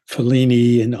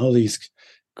Fellini and all these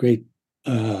great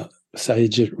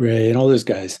Satyajit Ray and all those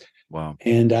guys. Wow.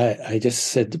 And I just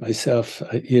said to myself,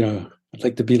 I'd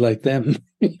like to be like them,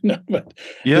 but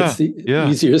it's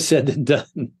easier said than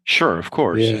done. Sure. Of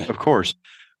course. Yeah. Of course.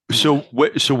 So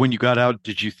when you got out,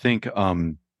 did you think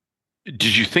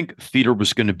theater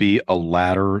was going to be a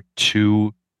ladder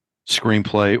to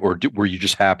screenplay, or were you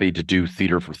just happy to do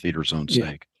theater for theater's own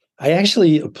sake? I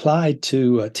actually applied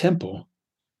to Temple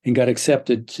and got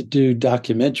accepted to do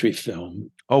documentary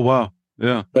film. Oh, wow.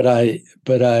 Yeah. But I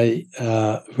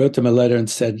wrote them a letter and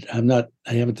said, I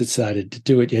haven't decided to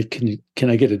do it yet. Can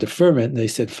I get a deferment? And they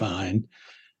said, fine.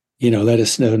 Let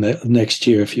us know next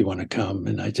year if you want to come.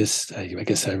 And I guess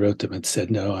I wrote them and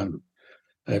said, no,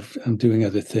 I'm doing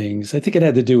other things. I think it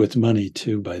had to do with money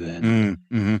too by then.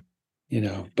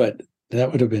 Mm-hmm. But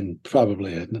that would have been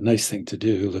probably a nice thing to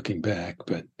do looking back.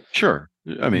 But sure.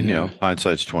 I mean,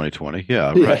 hindsight's 2020.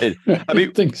 Yeah, right. I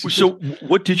mean, so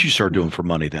what did you start doing for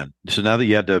money then? So now that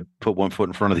you had to put one foot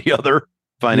in front of the other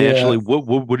financially,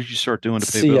 what did you start doing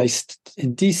to pay bills?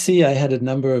 In DC, I had a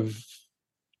number of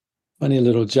funny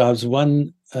little jobs.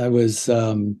 One, was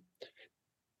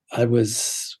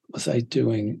I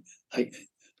doing? I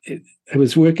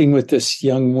was working with this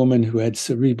young woman who had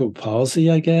cerebral palsy,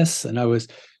 I guess, and I was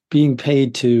being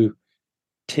paid to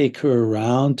take her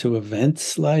around to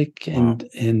events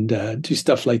and do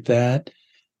stuff like that.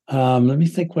 Let me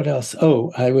think what else.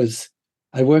 Oh, I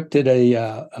worked at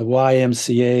a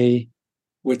YMCA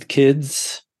with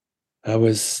kids. I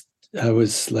was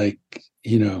like,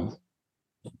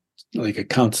 like a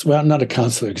counselor. Well, not a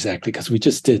counselor exactly, because we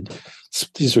just did,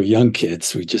 these were young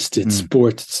kids. We just did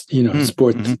sports,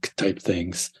 sport type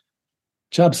things.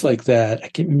 Jobs like that. I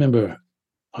can't remember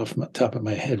off the top of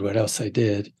my head what else I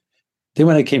did. Then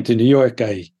when I came to New York,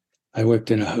 I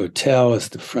worked in a hotel as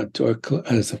the front door,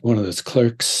 as one of those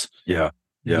clerks. Yeah.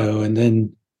 And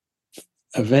then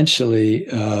eventually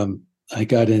I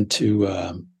got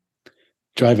into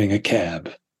driving a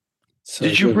cab. So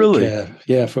did you really?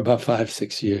 Yeah, for about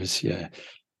 5-6 years. Yeah.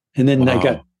 And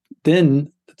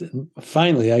then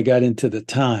finally I got into the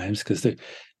Times, because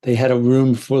they had a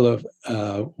room full of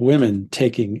women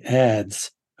taking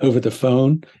ads over the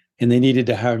phone, and they needed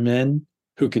to hire men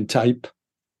who can type.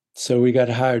 So we got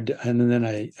hired, and then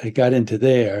I got into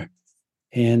there,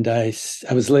 and I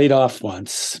was laid off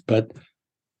once, but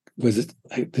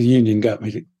the union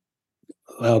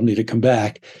allowed me to come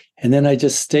back, and then I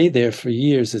just stayed there for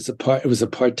years it was a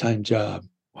part-time job.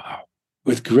 Wow.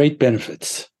 With great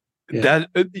benefits. Yeah.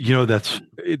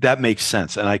 That makes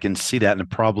sense, and I can see that, and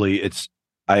probably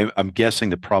I'm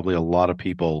guessing that probably a lot of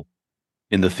people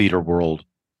in the theater world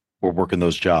were working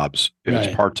those jobs. If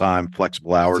it's part-time,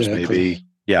 flexible hours, maybe.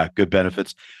 Yeah, good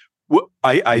benefits.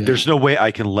 There's no way I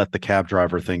can let the cab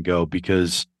driver thing go,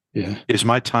 because is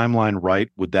my timeline right?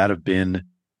 Would that have been,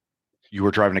 you were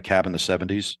driving a cab in the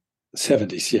 70s?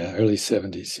 70s, yeah, early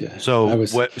 70s, yeah.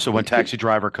 So when Taxi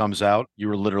Driver comes out, you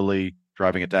were literally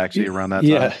driving a taxi around that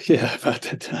time? Yeah, about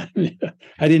that time. Yeah.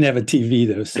 I didn't have a TV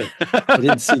though, so I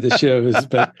didn't see the shows,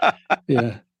 but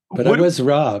yeah. But I was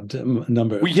robbed a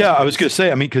number of times. I was going to say,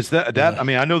 I mean, because I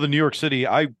mean, I know the New York City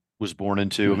I was born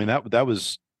into. I mean, that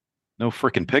was no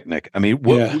freaking picnic. I mean,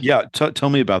 tell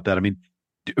me about that. I mean,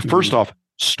 first off,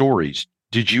 stories.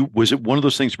 Was it one of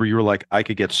those things where you were like, I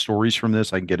could get stories from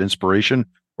this, I can get inspiration?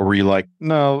 Or were you like,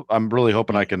 no, I'm really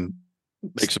hoping I can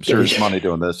make some serious money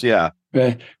doing this. Yeah.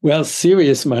 Right. Well,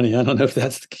 serious money. I don't know if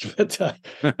that's the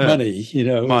money,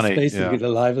 it was Money. basically Yeah. the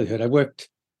livelihood. I worked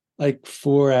like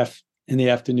in the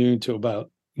afternoon to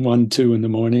about 1, 2 in the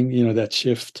morning, that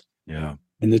shift. Yeah.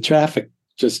 And the traffic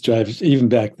just drives, even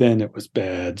back then it was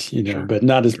bad, Sure. but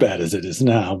not as bad as it is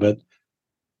now. But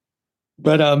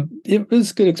it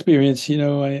was a good experience.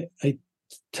 I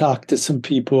talked to some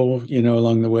people,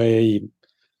 along the way.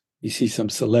 You see some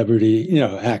celebrity,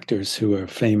 actors who are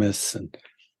famous, and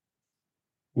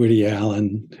Woody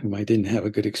Allen, whom I didn't have a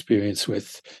good experience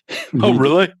with. Oh,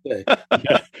 really? Yeah. I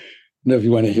don't know if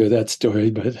you want to hear that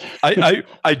story, but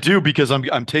I do, because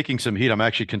I'm taking some heat. I'm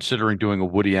actually considering doing a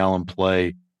Woody Allen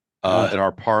play in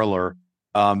our parlor.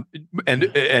 And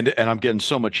I'm getting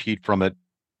so much heat from it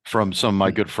from some of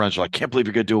my good friends. They're like, I can't believe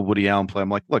you're going to do a Woody Allen play. I'm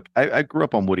like, look, I grew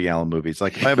up on Woody Allen movies.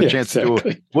 Like, if I have a chance to do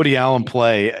a Woody Allen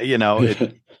play,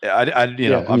 I'm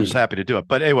just happy to do it.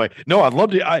 But anyway, no, I'd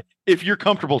love to. If you're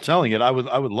comfortable telling it, I would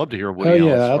love to hear a Woody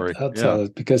Allen story. I'll tell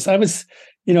it, because I was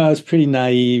pretty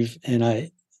naive, and I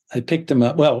picked him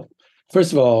up. Well,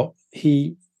 first of all,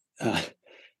 you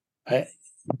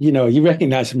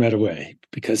recognize him right away,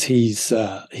 because he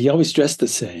always dressed the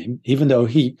same, even though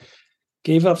he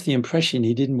gave off the impression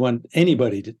he didn't want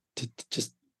anybody to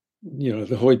just,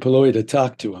 the hoi polloi to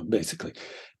talk to him, basically.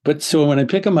 But so when I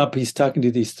pick him up, he's talking to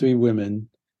these 3 women.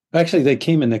 Actually, they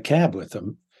came in the cab with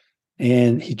him,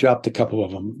 and he dropped a couple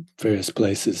of them various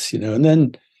places, and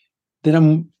then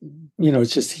I'm,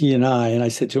 it's just he and I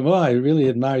said to him, "Oh, I really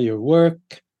admire your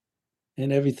work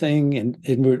and everything." And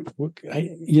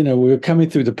we're coming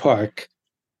through the park,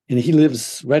 and he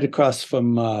lives right across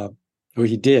from, or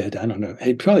he did, I don't know,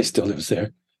 he probably still lives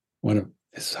there, one of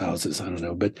his houses, I don't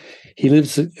know, but he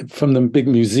lives from the big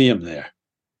museum there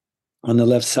on the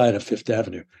left side of Fifth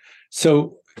Avenue.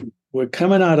 So we're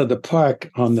coming out of the park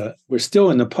we're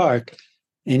still in the park,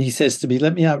 and he says to me,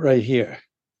 "Let me out right here."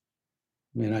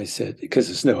 And I said, because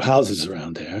there's no houses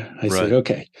around there. I said,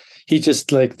 okay. He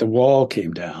just, like, the wall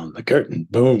came down, the curtain,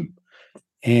 boom.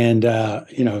 And,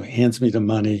 hands me the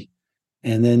money.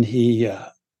 And then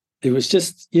it was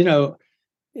just,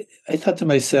 I thought to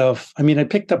myself, I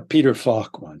picked up Peter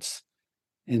Falk once,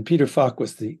 and Peter Falk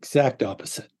was the exact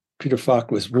opposite. Peter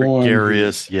Falk was warm.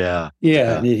 Gregarious, yeah.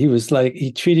 Yeah. And he was like,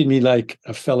 he treated me like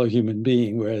a fellow human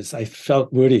being, whereas I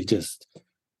felt Woody just,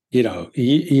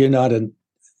 you're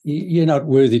not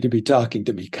worthy to be talking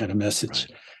to me kind of message.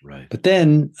 Right. But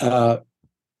then I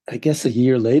guess a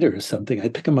year later or something, I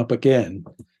pick him up again.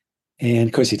 And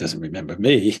of course, he doesn't remember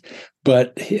me.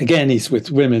 But again, he's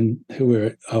with women who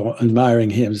are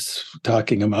admiring him,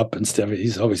 talking him up and stuff.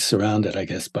 He's always surrounded, I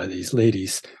guess, by these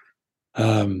ladies.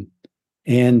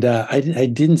 And I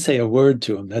didn't say a word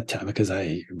to him that time, because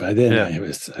I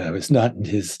was not in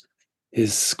his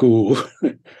school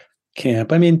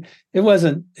camp.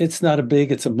 It's not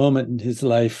it's a moment in his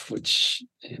life,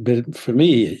 but for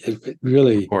me, it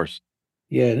really, of course.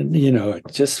 Yeah. It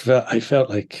just I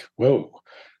felt like, whoa,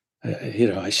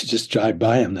 I should just drive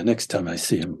by him the next time I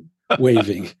see him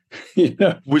waving.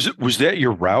 Was that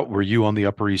your route? Were you on the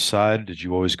Upper East Side? Did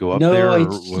you always go up there?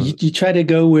 You try to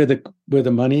go where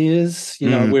the money is,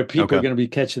 where people are going to be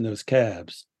catching those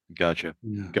cabs. Gotcha.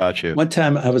 One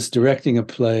time I was directing a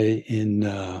play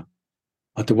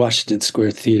at the Washington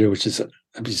Square Theater, which is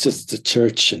just a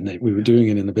church, and we were doing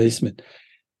it in the basement.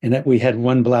 And that we had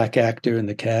one black actor in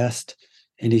the cast,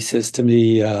 and he says to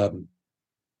me,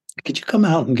 "Could you come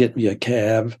out and get me a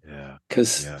cab?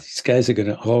 Because these guys are going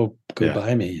to all go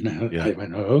by me." And I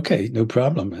went, "Oh, okay, no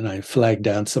problem." And I flagged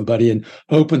down somebody and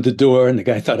opened the door, and the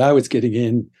guy thought I was getting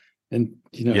in, and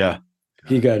he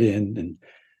got in.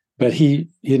 But he,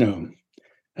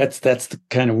 that's the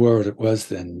kind of world it was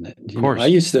then. Of course. I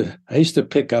used to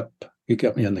pick up. You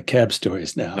got me on the cab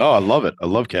stories now. Oh, I love it. I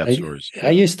love cab stories. I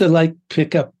used to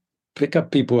pick up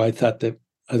people I thought that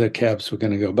other cabs were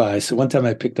going to go by. So one time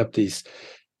I picked up these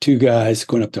 2 guys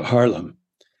going up to Harlem,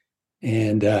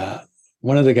 and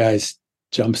one of the guys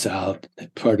jumps out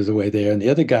part of the way there, and the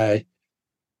other guy,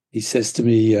 he says to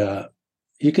me,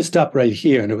 "You can stop right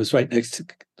here," and it was right next to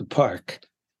the park.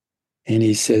 And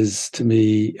he says to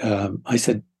me, I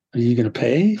said, "Are you going to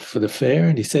pay for the fare?"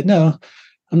 And he said, "No,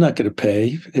 I'm not going to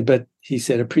pay." But he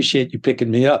said, "Appreciate you picking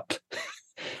me up."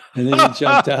 And then he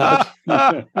jumped out.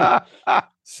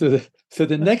 So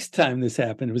the next time this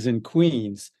happened, it was in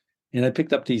Queens. And I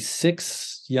picked up these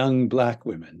 6 young black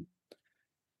women,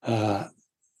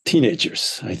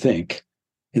 teenagers, I think.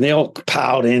 And they all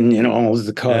piled in, all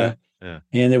the car. Yeah.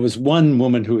 And there was one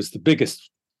woman who was the biggest.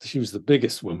 She was the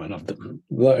biggest woman of them,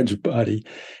 large body.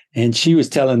 And she was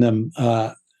telling them,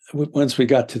 once we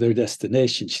got to their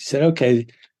destination, she said, "Okay,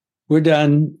 we're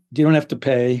done. You don't have to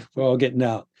pay. We're all getting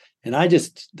out. And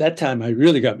that time I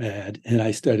really got mad and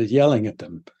I started yelling at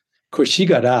them. Of course, she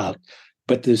got out,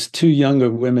 but there's two younger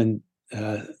women.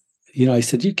 I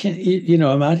said, you can't,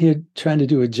 I'm out here trying to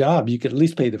do a job. You could at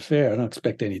least pay the fare. I don't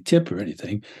expect any tip or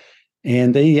anything.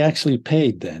 And they actually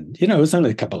paid then. It was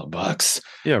only a couple of bucks.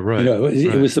 Yeah, right.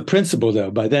 It was the principle,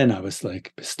 though. By then, I was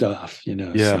like pissed off.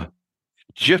 Yeah. So.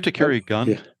 Did you have to carry a gun?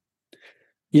 Yeah.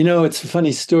 It's a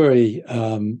funny story.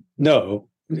 No,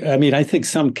 I mean, I think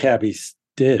some cabbies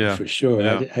did for sure.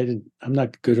 Yeah. I'm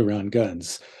not good around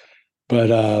guns,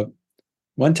 but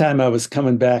one time I was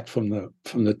coming back from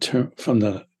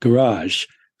the garage. It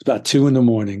was about 2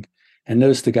 a.m. and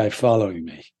noticed the guy following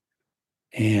me.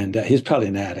 And he's probably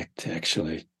an addict,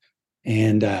 actually.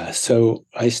 And so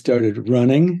I started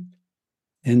running.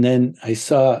 And then I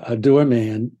saw a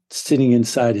doorman sitting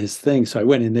inside his thing. So I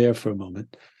went in there for a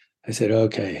moment. I said,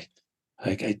 okay,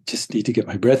 I just need to get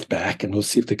my breath back and we'll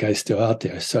see if the guy's still out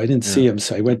there. So I didn't see him.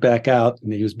 So I went back out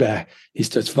and he was back. He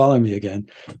starts following me again.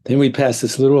 Then we passed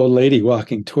this little old lady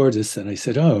walking towards us. And I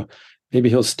said, oh, maybe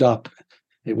he'll stop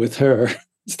it with her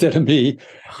instead of me.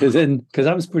 Because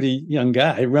I was a pretty young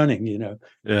guy running,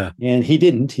 Yeah. And he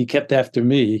didn't. He kept after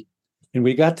me. And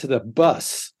we got to the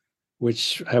bus,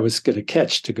 which I was going to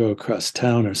catch to go across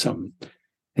town or something.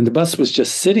 And the bus was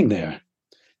just sitting there.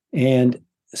 And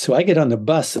so I get on the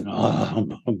bus and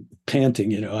I'm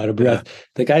panting, out of breath. Yeah.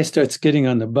 The guy starts getting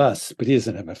on the bus, but he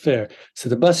doesn't have a fare. So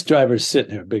the bus driver's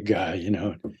sitting there, big guy,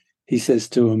 He says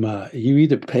to him, you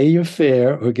either pay your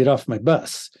fare or get off my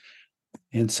bus.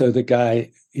 And so the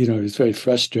guy, he was very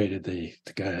frustrated, the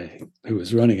guy who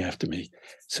was running after me.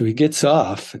 So he gets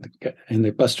off and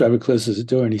the bus driver closes the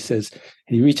door and and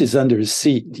he reaches under his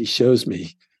seat and he shows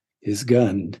me his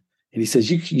gun. And he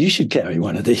says, you should carry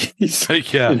one of these.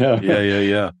 Yeah.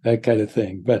 Yeah. That kind of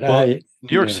thing. But New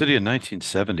York City in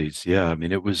 1970s. Yeah. I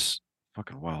mean, it was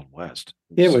fucking Wild West.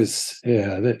 It was,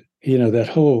 yeah. The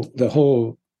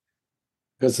whole,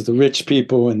 because of the rich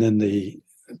people and then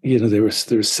there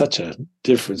was such a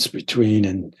difference between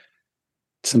and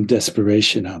some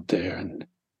desperation out there.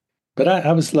 But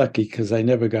I was lucky because I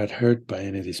never got hurt by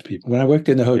any of these people. When I worked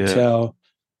in the hotel,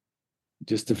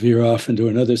 just to veer off into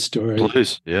another story.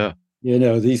 Please, yeah.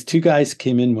 These two guys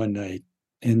came in one night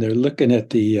and they're looking at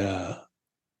they're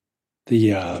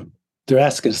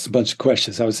asking us a bunch of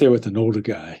questions. I was there with an older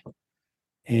guy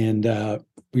and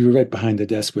we were right behind the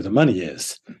desk where the money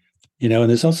is, and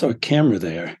there's also a camera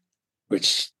there,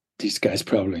 which these guys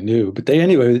probably knew. But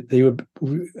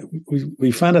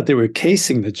we found out they were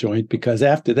casing the joint because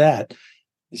after that,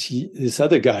 this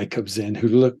other guy comes in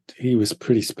he was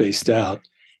pretty spaced out.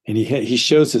 And he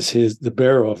shows us the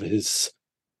barrel of his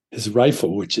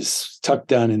rifle, which is tucked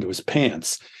down into his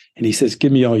pants. And he says,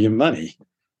 give me all your money,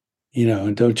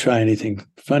 and don't try anything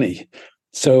funny.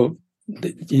 So,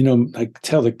 I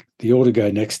tell the older guy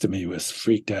next to me was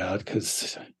freaked out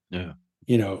because,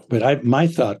 but my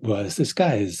thought was this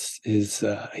guy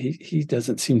he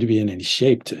doesn't seem to be in any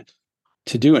shape to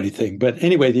do anything. But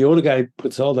anyway, the older guy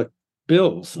puts all the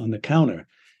bills on the counter.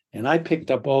 And I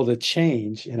picked up all the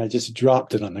change and I just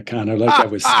dropped it on the counter like I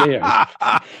was scared.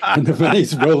 And the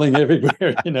money's rolling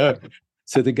everywhere,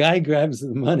 So the guy grabs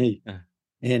the money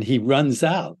and he runs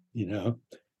out,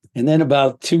 And then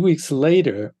about 2 weeks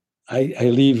later, I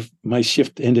leave. My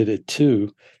shift ended at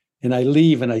 2. And I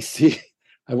leave and I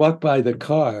walk by the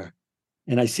car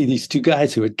and I see these two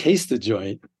guys who had cased the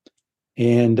joint.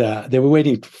 And they were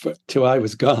waiting till I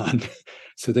was gone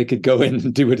so they could go in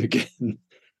and do it again.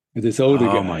 With this older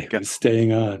guy who was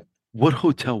staying on. What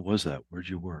hotel was that? Where'd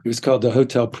you work? It was called the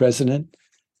Hotel President.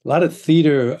 A lot of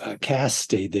theater cast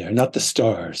stayed there, not the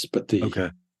stars, but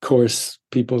the chorus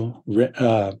people.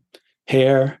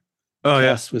 Hair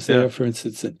cast was there, for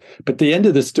instance. But the end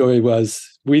of the story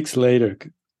was weeks later,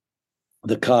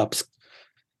 the cops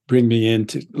bring me in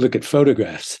to look at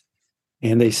photographs.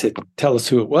 And they said, tell us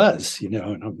who it was, and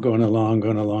I'm going along.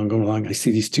 I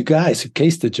see these two guys who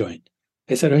cased the joint.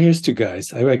 I said, oh, here's two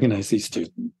guys. I recognize these two.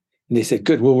 And they said,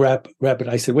 good, we'll wrap it.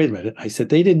 I said, wait a minute. I said,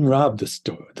 they didn't rob the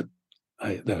store,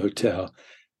 the hotel.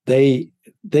 They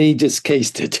just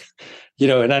cased it,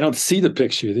 and I don't see the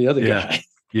picture of the other guy.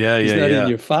 Yeah, He's not in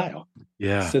your file.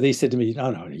 Yeah. So they said to me,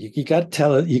 no, you got to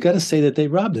tell it. You got to say that they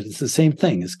robbed it. It's the same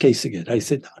thing as casing it. I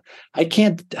said, no, I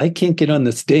can't get on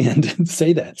the stand and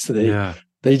say that. So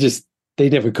they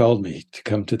never called me to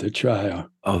come to the trial.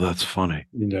 Oh, that's funny.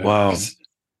 Wow.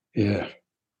 Yeah.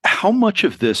 How much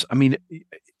of this? I mean,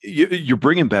 you're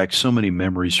bringing back so many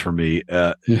memories for me.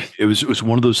 It was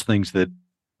one of those things that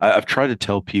I've tried to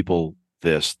tell people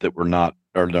that are not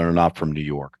from New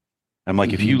York. I'm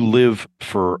like, if you live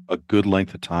for a good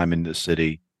length of time in the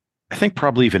city, I think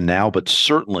probably even now, but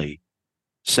certainly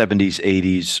 70s,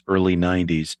 80s, early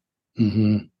 90s,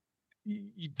 Hmm.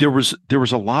 there was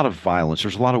a lot of violence.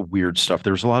 There's a lot of weird stuff.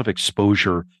 There was a lot of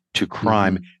exposure to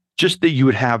crime, Hmm. just that you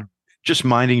would have just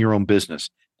minding your own business.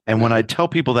 And when I Uh-huh. tell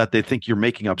people that, they think you're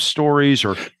making up stories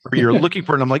or you're looking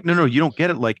for it, and I'm like, no, no, you don't get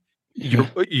it. Like Yeah.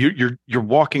 you're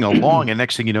walking along, and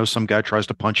next thing you know, some guy tries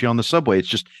to punch you on the subway. It's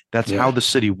just that's how Yeah. the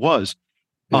city was.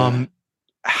 Yeah. Um,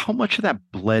 how much of that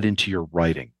bled into your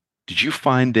writing? Did you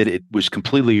find that it was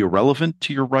completely irrelevant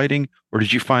to your writing, or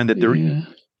did you find that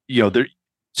Yeah. there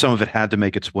some of it had to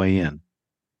make its way in?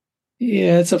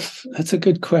 Yeah. That's a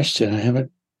good question. I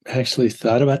haven't actually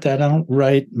thought about that. I don't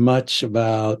write much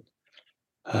about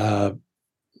uh,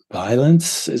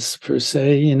 violence as per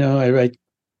se. I write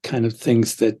kind of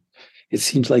things that it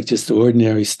seems like just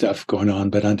ordinary stuff going on,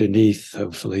 but underneath,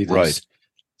 hopefully, Right.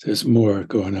 there's more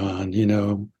going on.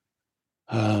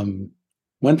 Um,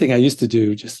 One thing I used to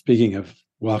do, just speaking of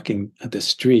walking at the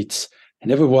streets, I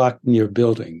never walked near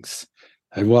buildings.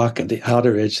 I'd walk at the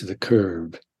outer edge of the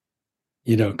curb,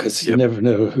 because you Yep. never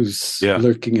know who's Yeah.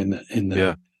 lurking in the.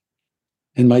 Yeah.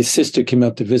 And my sister came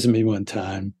up to visit me one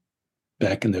time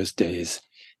back in those days,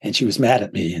 and she was mad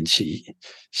at me. And she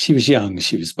was young;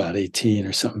 she was about 18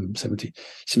 or something, 17.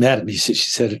 She's mad at me. So she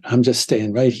said, "I'm just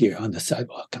staying right here on the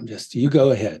sidewalk. You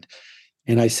go ahead."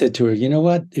 And I said to her, "You know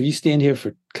what? If you stand here for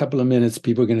a couple of minutes,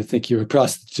 people are going to think you're a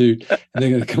prostitute, and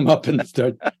they're going to come up and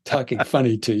start talking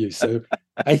funny to you. So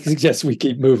I suggest we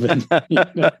keep moving."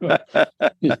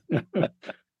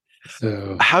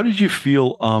 So How did you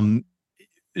feel,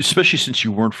 especially since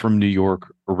you weren't from New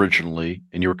York originally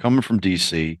and you were coming from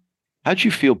DC? How did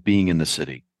you feel being in the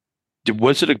city?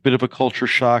 Was it a bit of a culture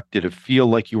shock? Did it feel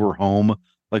like you were home?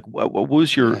 Like, what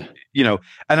was your, yeah, you know,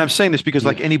 and I'm saying this because, yeah,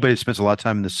 like anybody that spends a lot of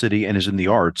time in the city and is in the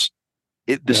arts,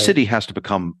 the right, city has to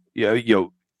become,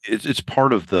 it's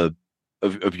part of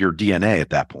of your DNA at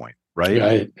that point,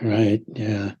 right? right,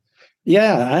 yeah,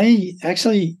 yeah. I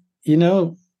actually,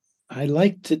 I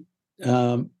liked it.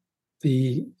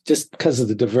 The Just because of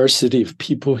the diversity of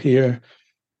people here,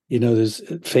 there's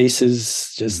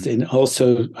faces just, Mhm. and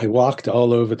also I walked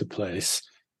all over the place,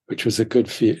 which was a good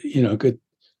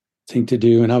thing to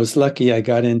do. And I was lucky I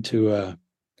got into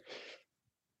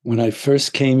when I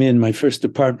first came in, my first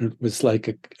apartment was like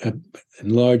a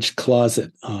enlarged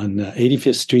closet on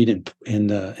 85th Street in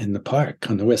the park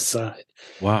on the west side.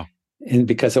 Wow. And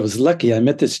because I was lucky, I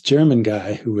met this German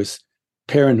guy who was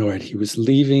paranoid. He was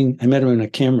leaving. I met him in a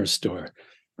camera store,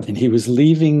 and he was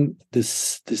leaving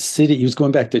this city. He was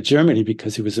going back to Germany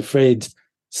because he was afraid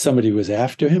somebody was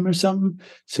after him or something.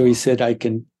 So he Wow. said, "I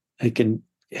can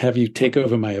have you take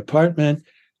over my apartment.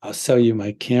 I'll sell you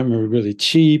my camera really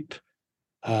cheap."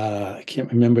 I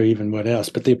can't remember even what else,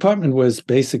 but the apartment was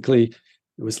basically,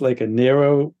 it was like a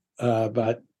narrow,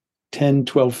 about 10,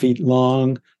 12 feet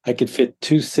long. I could fit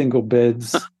two single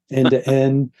beds end to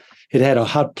end. It had a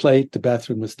hot plate. The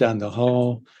bathroom was down the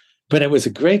hall, but it was a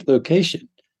great location.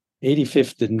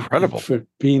 85th, and Incredible. for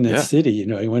being that Yeah.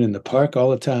 city, I went in the park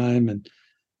all the time. And,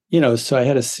 so I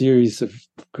had a series of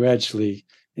gradually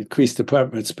increased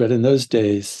apartments, but in those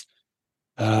days,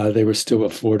 they were still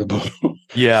affordable.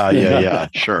 Yeah. Yeah. Yeah. Yeah.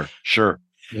 Sure. Sure.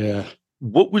 Yeah.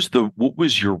 What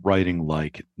was your writing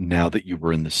like now that you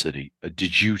were in the city?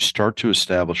 Did you start to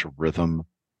establish a rhythm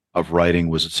of writing?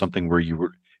 Was it something where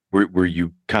were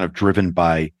you kind of driven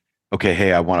by, okay,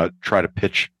 hey, I want to try to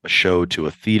pitch a show to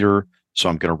a theater, so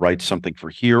I'm going to write something for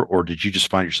here, or did you just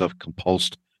find yourself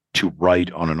compulsed to write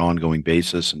on an ongoing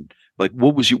basis? And like,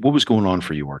 what was going on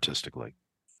for you artistically?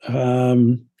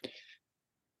 Um,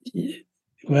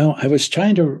 well, I was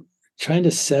trying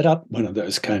to set up one of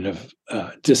those kind of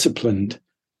disciplined,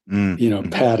 Mm,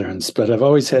 mhm, patterns, but I've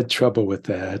always had trouble with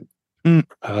that. mm.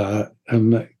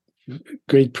 I'm a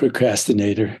great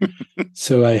procrastinator,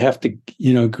 so I have to,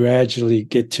 gradually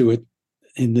get to it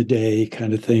in the day,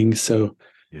 kind of thing. So,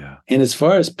 Yeah. and as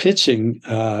far as pitching,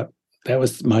 that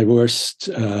was my worst.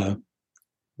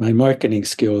 My marketing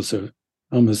skills are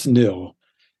almost nil,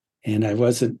 and I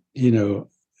wasn't,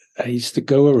 I used to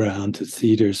go around to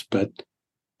theaters, but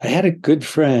I had a good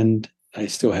friend. I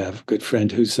still have a good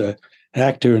friend who's a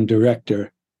actor and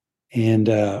director, and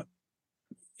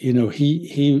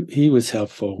he was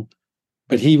helpful,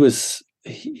 but you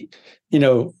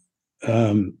know, I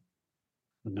don't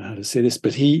know how to say this,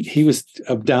 but he was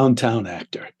a downtown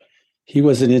actor. He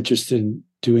wasn't interested in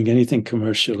doing anything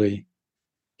commercially.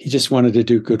 He just wanted to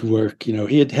do good work.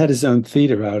 He had had his own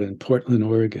theater out in Portland,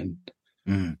 Oregon,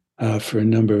 Mm. for a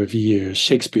number of years.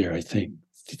 Shakespeare, I think.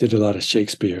 He did a lot of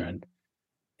Shakespeare,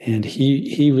 and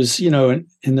he was,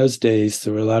 in those days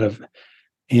there were a lot of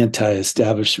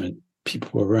anti-establishment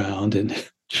people around, and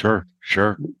Sure,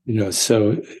 sure.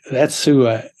 So that's who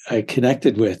I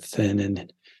connected with,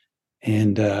 and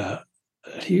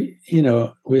he,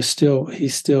 we still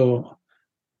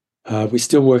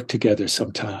work together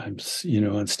sometimes,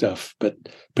 on stuff. But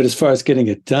as far as getting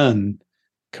it done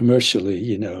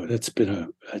commercially, that's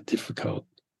been a difficult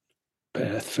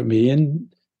path for me.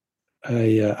 And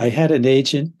I had an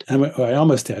agent. I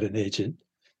almost had an agent,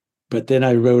 but then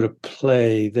I wrote a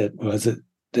play that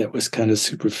was kind of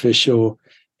superficial,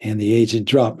 and the agent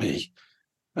dropped me.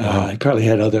 Wow. I probably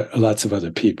had lots of other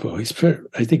people. I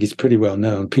think he's pretty well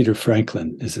known. Peter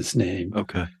Franklin is his name.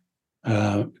 Okay.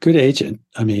 Good agent.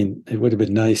 I mean, it would have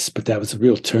been nice, but that was a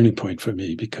real turning point for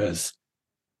me because,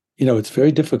 it's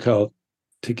very difficult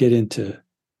to get into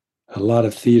a lot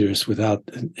of theaters without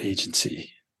an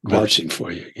agency vouching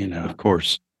for you. Of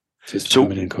course. Just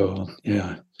coming in cold.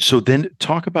 Yeah. So then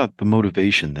talk about the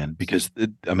motivation then, because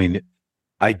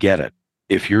I get it.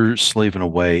 If you're slaving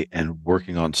away and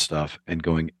working on stuff and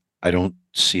going, I don't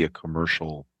see a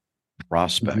commercial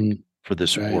prospect for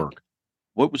this work.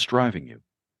 What was driving you?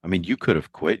 I mean, you could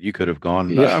have quit. You could have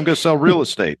gone, I'm going to sell real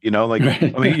estate, but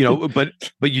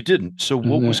you didn't. So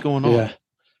what was going on?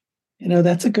 Yeah.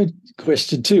 That's a good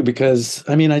question too, because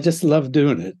I just love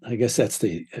doing it. I guess that's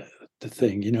the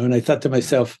thing, and I thought to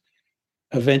myself,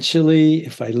 eventually,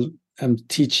 if I'm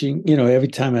teaching, every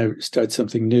time I start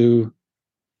something new,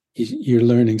 you're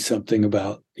learning something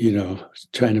about,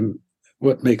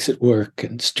 what makes it work,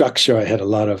 and structure. I had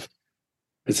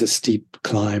it's a steep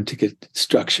climb to get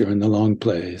structure in the long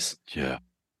plays. Yeah.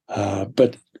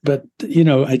 But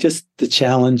the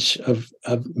challenge of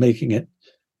making it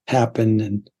happen,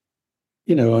 and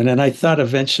and then I thought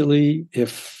eventually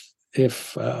if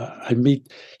I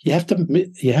meet, you have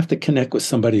to connect with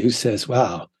somebody who says,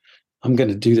 wow, I'm going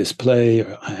to do this play,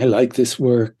 or I like this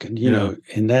work. And,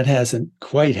 and that hasn't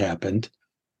quite happened.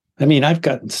 I mean, I've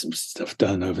gotten some stuff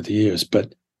done over the years,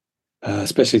 but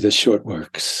especially the short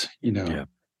works,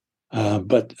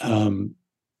 but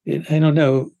I don't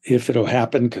know if it'll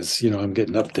happen because, I'm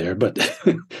getting up there, but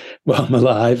well, I'm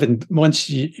alive. And once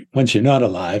you're not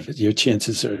alive, your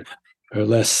chances are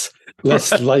less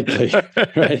likely,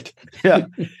 right? Yeah,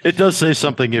 it does say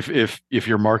something if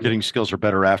your marketing skills are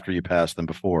better after you pass than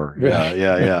before. Right.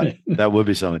 Yeah. That would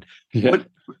be something. Yeah. What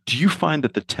do you find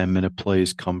that the 10-minute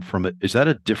plays come from it? Is that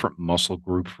a different muscle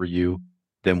group for you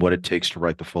than what it takes to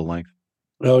write the full length?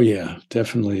 Oh yeah,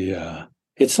 definitely.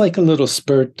 It's like a little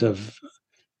spurt of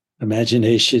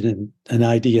imagination and an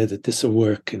idea that this will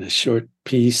work in a short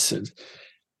piece, and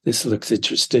this looks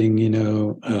interesting,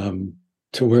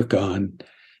 to work on.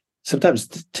 Sometimes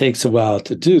it takes a while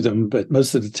to do them, but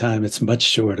most of the time it's much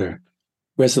shorter.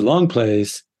 Whereas the long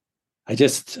plays, I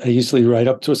usually write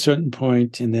up to a certain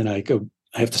point, and then I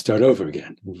have to start over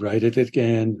again, write it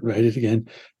again.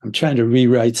 I'm trying to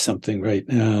rewrite something right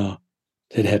now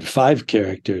that had 5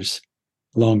 characters,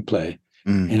 long play,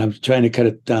 and I'm trying to cut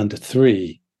it down to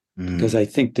 3 because I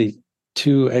think the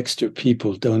 2 extra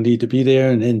people don't need to be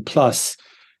there. And then plus,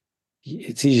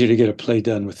 it's easier to get a play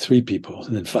done with 3 people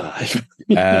than 5.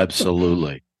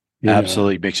 Absolutely.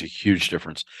 Absolutely. It makes a huge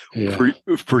difference. Yeah.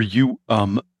 For you,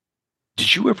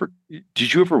 did you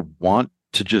ever want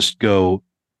to just go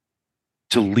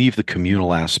to leave the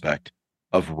communal aspect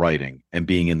of writing and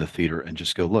being in the theater and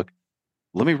just go, look,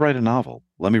 let me write a novel.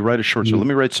 Let me write a short story. Let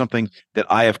me write something that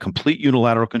I have complete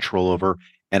unilateral control over.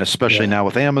 And especially now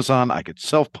with Amazon, I could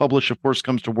self-publish if worse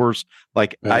comes to worse.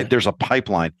 There's a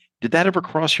pipeline. Did that ever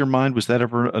cross your mind? Was that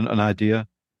ever an idea?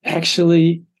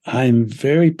 Actually, I'm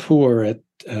very poor at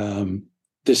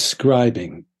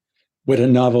describing what a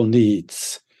novel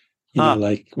needs.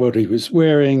 Like what he was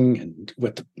wearing and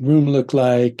what the room looked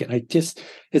like. And I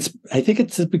think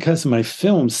it's because of my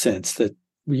film sense that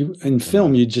in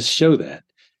film, you just show that.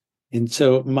 And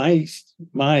so my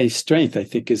strength, I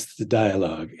think, is the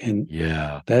dialogue. And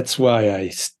that's why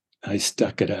I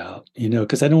stuck it out,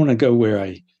 because I don't want to go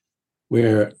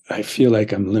where I feel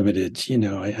like I'm limited.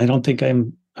 I don't think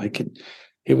I could,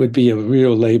 it would be a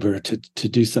real labor to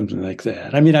do something like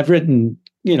that. I mean, I've written,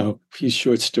 a few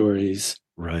short stories,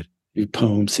 right, a few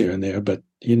poems here and there, but,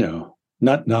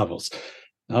 not novels.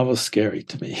 Novel's scary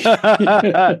to me.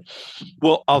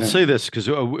 Well, I'll say this because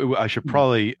I should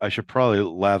probably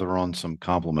lather on some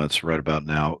compliments right about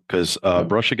now because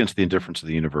Brush Against the Indifference of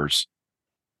the Universe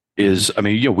is,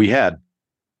 we had,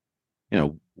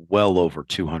 well over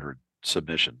 200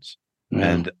 submissions,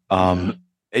 and I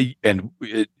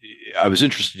was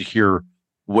interested to hear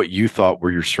what you thought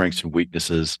were your strengths and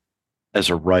weaknesses as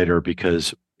a writer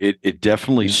because it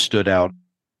definitely stood out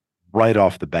right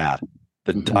off the bat.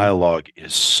 The dialogue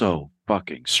is so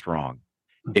fucking strong.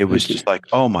 it was Thank you. just like,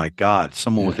 oh my God,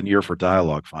 someone Yeah. with an ear for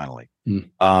dialogue finally. Mm.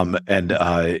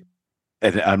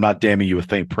 And I'm not damning you with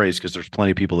faint praise because there's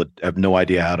plenty of people that have no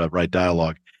idea how to write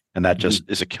dialogue, and that just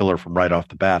is a killer from right off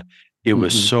the bat. It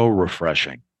was Mm-hmm. so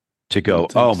refreshing to Oh, go, oh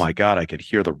thanks. my God, I could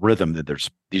hear the rhythm that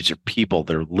these are people,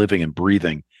 they're living and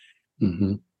breathing.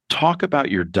 Mm-hmm. Talk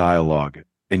about your dialogue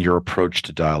and your approach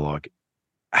to dialogue.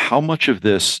 How much of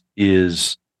this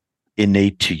is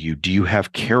innate to you? Do you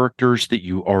have characters that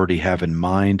you already have in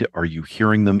mind? Are you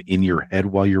hearing them in your head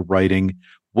while you're writing?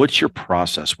 What's your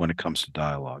process when it comes to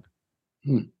dialogue?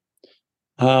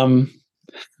 Um,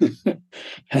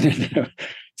 I don't know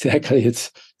exactly.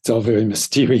 It's all very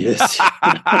mysterious.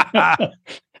 I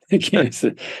can't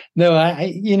say.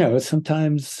 No,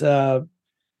 sometimes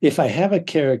if I have a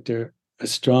character, a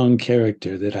strong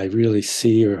character that I really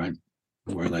see, or I'm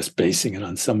more or less basing it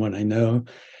on someone I know,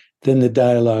 then the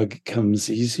dialogue comes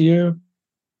easier.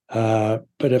 But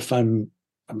if I'm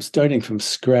starting from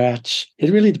scratch, it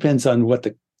really depends on what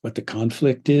the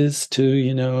conflict is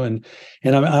too,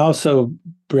 and I also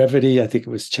brevity. I think it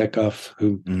was Chekhov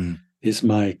who Mm, is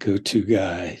my go-to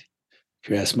guy. If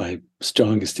you ask my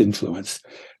strongest influence,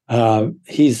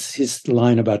 his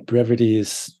line about brevity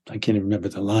is, I can't even remember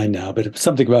the line now, but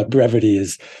something about brevity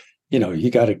is, you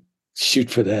got to shoot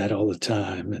for that all the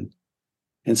time,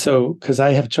 and so because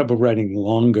I have trouble writing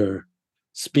longer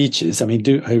speeches. I mean,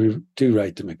 I do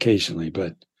write them occasionally,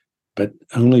 but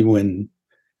only when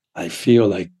I feel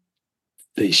like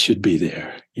they should be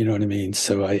there. You know what I mean?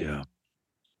 So yeah.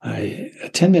 a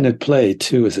 10-minute play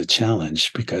too is a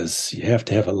challenge because you have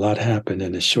to have a lot happen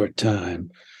in a short time,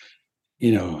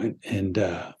 and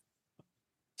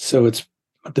so it's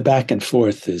the back and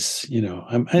forth is,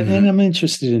 Mhm. I'm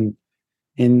interested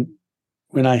in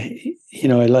when I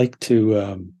like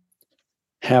to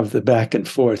have the back and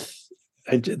forth.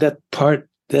 That part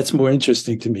that's more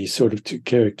interesting to me, sort of two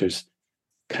characters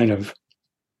kind of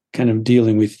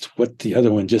dealing with what the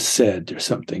other one just said or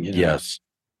something. Yes,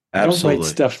 I don't write absolutely.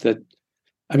 stuff that,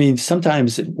 I mean,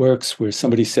 sometimes it works where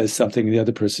somebody says something and the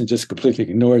other person just completely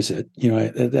ignores it.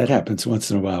 That happens once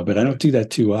in a while, but I don't do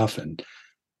that too often.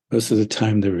 Most of the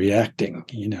time they're reacting,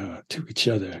 to each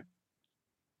other.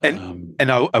 And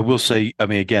Um, I will say, I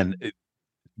mean, again,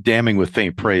 damning with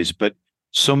faint praise, but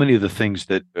so many of the things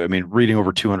that I mean, reading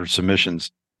over 200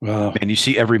 submissions, wow. man, you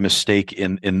see every mistake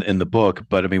in the book.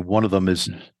 But I mean, one of them is,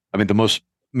 I mean, the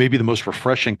most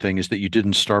refreshing thing is that you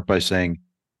didn't start by saying,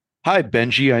 "Hi,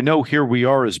 Benji. I know here we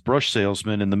are as brush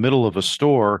salesmen in the middle of a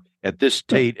store at this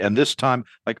date and this time."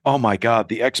 Like, oh my God,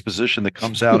 the exposition that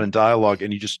comes out in dialogue,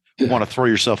 and you just want to throw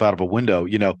yourself out of a window,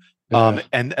 Yeah.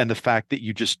 and the fact that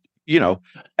you just,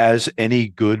 as any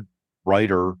good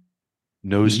writer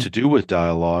knows Mhm. to do with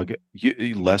dialogue,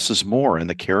 less is more, and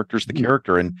the character's the Mhm.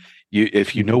 character, and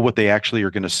if you know Mhm. what they actually are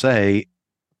going to say,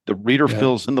 the reader Yeah.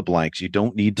 fills in the blanks. You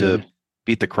don't need to Yeah.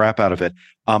 beat the crap out of it.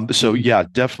 So Mhm. yeah,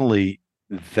 definitely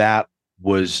that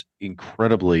was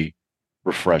incredibly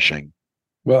refreshing.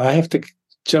 Well, I have to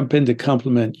jump in to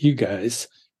compliment you guys,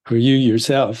 or you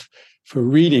yourself, for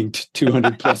reading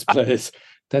 200 plus plays.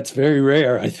 That's very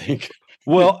rare, I think.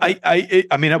 Well, I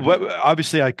mean,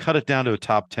 obviously, I cut it down to a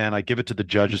top 10. I give it to the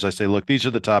judges. I say, look, these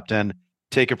are the top 10.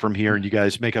 Take it from here, and you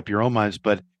guys make up your own minds.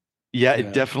 But yeah, it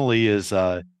Yeah. definitely is.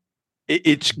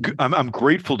 I'm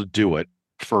grateful to do it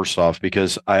first off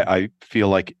because I feel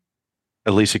like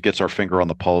at least it gets our finger on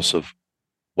the pulse of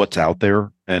what's out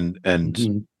there and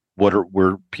Mhm. what are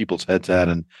where people's heads at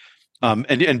and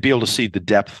be able to see the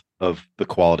depth of the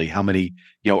quality. How many,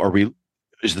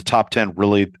 is the top 10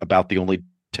 really about the only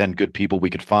 10 good people we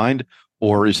could find,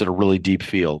 or is it a really deep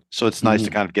field? So it's nice to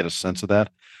Mhm. kind of get a sense of that.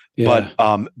 Yeah.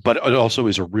 But it also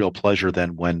is a real pleasure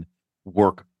then when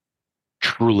work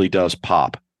truly does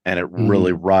pop and it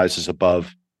really Mhm. rises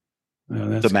above Oh, the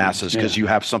that's good. masses because Yeah. you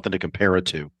have something to compare it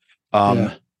to. Um,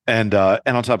 Yeah. and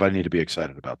on top, I need to be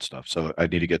excited about stuff, so I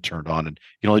need to get turned on, and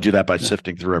you can only do that by Yeah.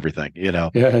 sifting through everything. Yeah.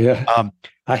 Yeah. Um,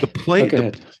 the play, Go the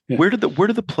ahead. Yeah. where did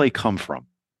the play come from?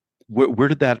 Where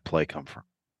did that play come from?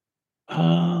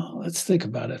 Let's think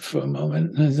about it for a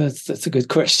moment. That's a good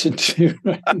question too.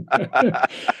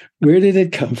 Where did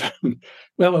it come from?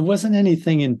 Well, it wasn't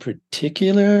anything in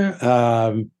particular.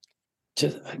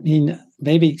 Just, I mean,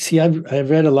 maybe. See, I've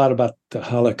read a lot about the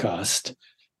Holocaust.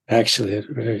 Actually,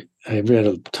 I read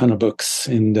a ton of books,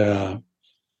 and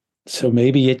so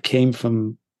maybe it came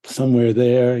from somewhere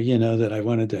there. That I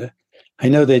wanted to. I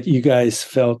know that you guys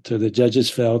felt, or the judges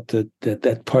felt,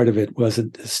 that part of it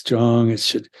wasn't as strong.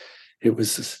 It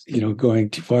was, going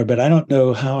too far. But I don't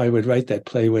know how I would write that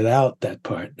play without that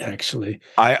part. Actually,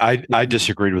 I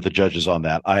disagreed with the judges on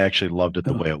that. I actually loved it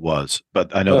the oh, way it was,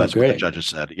 but I know oh, that's what the great, judges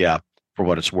said. Yeah, for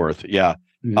what it's worth. Yeah.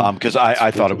 Because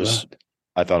I thought it was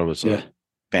a Yeah.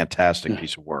 fantastic Yeah.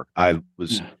 piece of work. I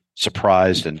was Yeah.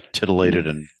 surprised and titillated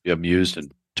Yeah. and amused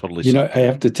and totally. I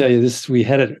have to tell you this. We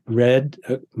had it read.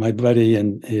 My buddy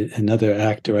and another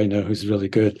actor I know who's really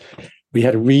good. We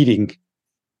had a reading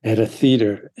at a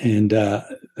theater, and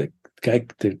the guy,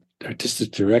 the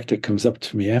artistic director, comes up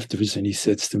to me afterwards, and he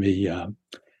says to me,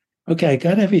 "Okay, I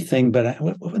got everything, but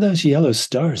what were those yellow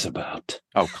stars about?"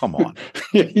 Oh, come on.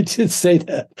 He did say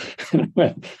that, and I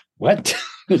went, "What?"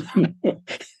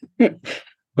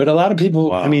 But a lot of people,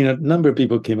 Wow. I mean, a number of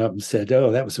people came up and said,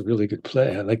 "Oh, that was a really good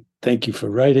play. Thank you for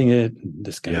writing it," and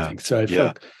this kind of thing. So I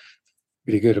felt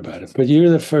pretty good about it. But you're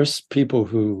the first people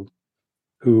who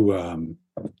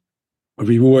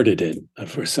rewarded it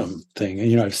for something.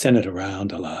 And, I've sent it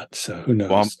around a lot, so who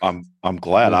knows? Well, I'm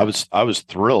glad. Yeah. I was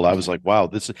thrilled. I was like, wow,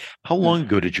 this is how long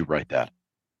ago did you write that?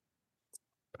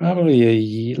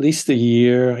 Probably at least a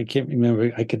year. I can't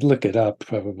remember. I could look it up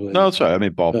probably. No, that's right. I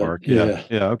mean, ballpark. But, yeah.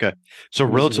 Yeah. Okay. So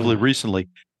relatively recently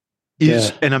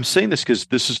and I'm saying this because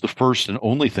this is the first and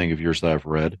only thing of yours that I've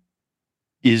read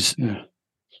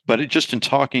but it just in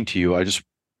talking to you, I just,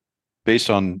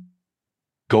 based on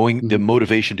the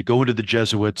motivation to go into the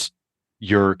Jesuits,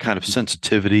 your kind of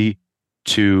sensitivity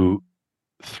to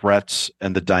threats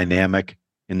and the dynamic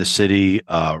in the city,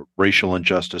 racial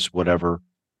injustice, whatever.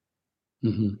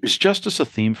 Is justice a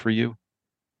theme for you?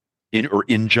 Or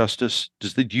injustice?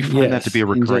 Do you find that to be a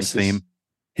recurring theme?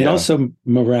 And also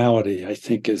morality, I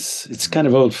think it's kind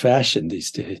of old fashioned these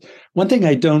days. One thing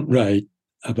I don't write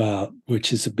about,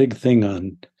 which is a big thing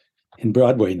in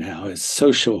Broadway now, is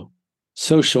social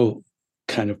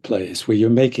kind of plays where you're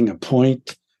making a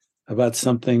point about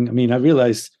something. I mean, I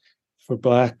realize for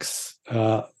Blacks,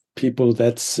 people,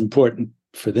 that's important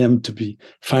for them to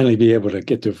finally be able to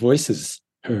get their voices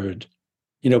heard.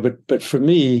 But for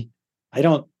me, I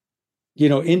don't,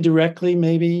 indirectly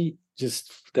maybe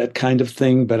just that kind of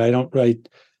thing, but I don't write.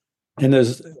 And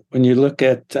when you look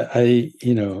at, I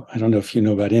don't know if you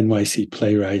know about NYC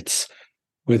Playwrights,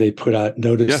 where they put out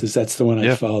notices. That's the one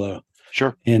I follow.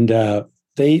 Sure. And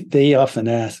they often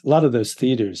ask, a lot of those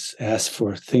theaters ask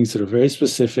for things that are very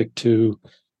specific to,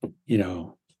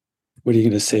 what are you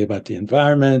going to say about the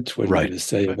environment? What are you going to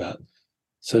say about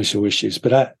social issues?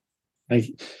 But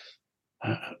I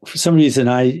for some reason,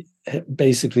 I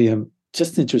basically am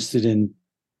just interested in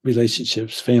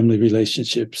relationships, family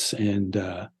relationships, and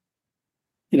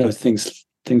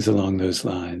things along those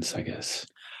lines, I guess.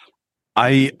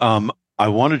 I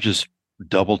want to just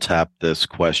double tap this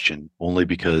question only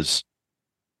because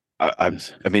I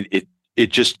mean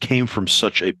it just came from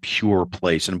such a pure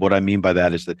place, and what I mean by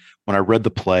that is that when I read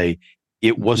the play,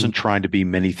 it wasn't trying to be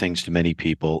many things to many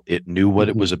people. It knew what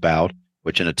it was about,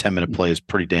 which in a 10-minute play is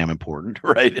pretty damn important,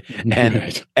 right?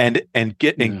 And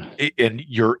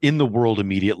you're in the world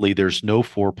immediately. There's no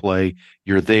foreplay.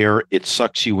 You're there. It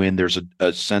sucks you in. There's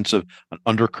a sense of an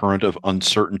undercurrent of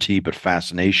uncertainty, but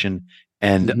fascination.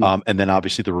 And then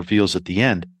obviously the reveals at the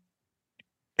end.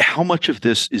 How much of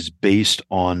this is based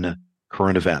on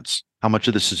current events? How much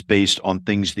of this is based on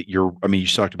things that you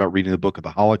talked about reading the book of the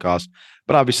Holocaust,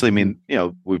 but obviously,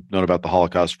 we've known about the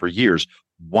Holocaust for years.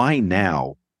 Why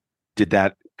now did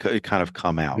that kind of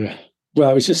come out? Yeah. Well,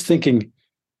 I was just thinking,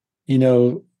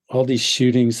 all these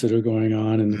shootings that are going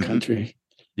on in the country,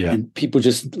 and people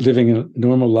just living a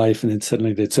normal life, and then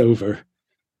suddenly it's over,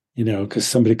 because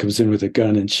somebody comes in with a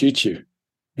gun and shoots you.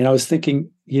 And I was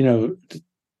thinking, the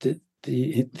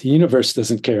universe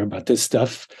doesn't care about this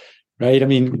stuff, right? I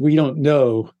mean, we don't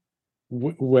know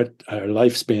what our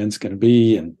lifespan's going to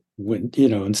be, and when,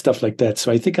 and stuff like that.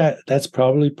 So I think that's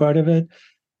probably part of it.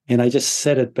 And I just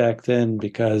said it back then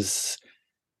because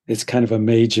it's kind of a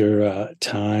major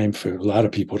time for a lot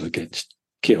of people to get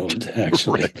killed,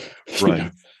 actually.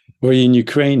 Right. Or in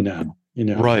Ukraine now,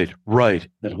 Right.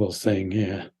 That whole thing,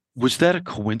 yeah. Was that a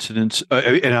coincidence?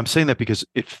 And I'm saying that because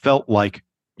it felt like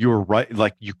you were right,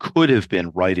 like you could have been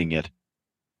writing it,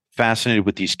 fascinated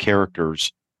with these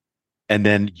characters, and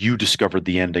then you discovered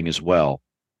the ending as well.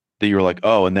 That you were like,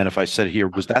 oh, and then if I said here,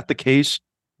 was that the case?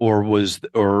 Or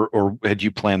had you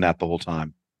planned that the whole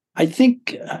time? I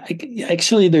think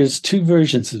actually there's two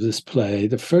versions of this play.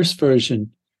 The first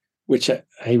version, which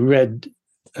I read,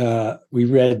 we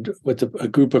read with a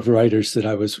group of writers that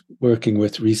I was working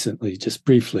with recently, just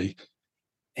briefly.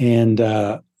 And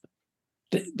the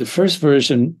first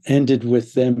version ended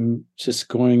with them just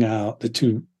going out, the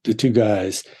two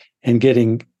guys, and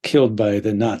getting killed by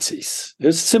the Nazis.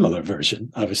 There's a similar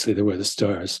version. Obviously, there were the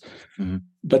stars. Mm-hmm.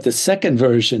 But the second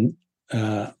version,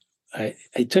 I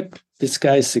took this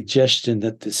guy's suggestion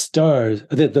that the stars,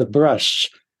 the brush,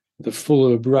 the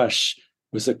fuller brush,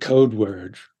 was a code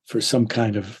word for some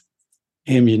kind of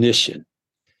ammunition.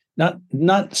 Not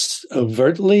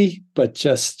overtly, but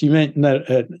just you might not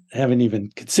haven't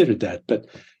even considered that. But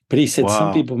he said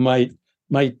some people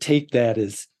might take that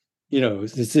as,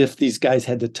 as if these guys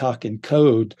had to talk in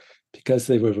code because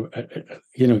they were,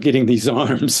 getting these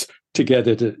arms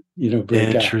together to,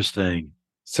 break Interesting. out.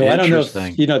 So I don't know if,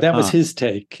 that was his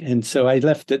take. And so I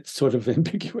left it sort of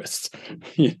ambiguous,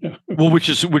 Well, which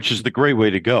is the great way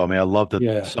to go. I mean, I love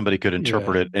that somebody could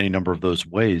interpret it any number of those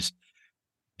ways.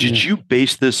 Did you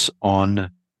base this on,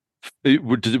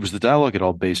 was the dialogue at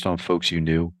all based on folks you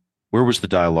knew? Where was the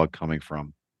dialogue coming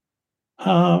from?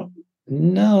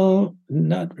 No,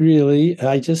 not really.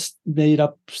 I just made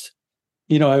up,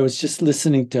 I was just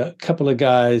listening to a couple of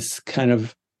guys kind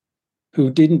of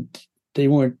who they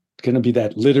weren't going to be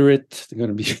that literate.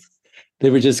 They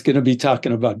were just going to be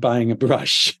talking about buying a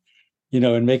brush,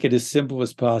 and make it as simple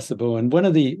as possible. And one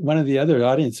of the other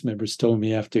audience members told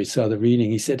me after he saw the reading,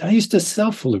 he said, I used to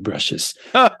sell fuller brushes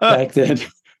back then,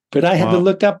 but I had to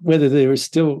look up whether they were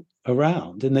still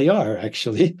around, and they are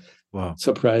actually. Wow.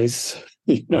 Surprise.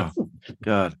 Wow.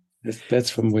 God. That's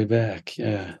from way back.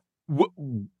 Yeah.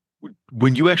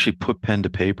 When you actually put pen to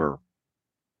paper,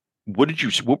 what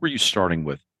were you starting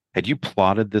with? Had you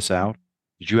plotted this out?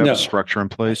 Did you have a structure in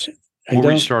place? What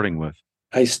were you starting with?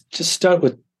 I just start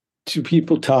with two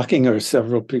people talking or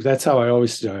several people. That's how I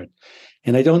always start.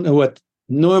 And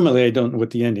normally I don't know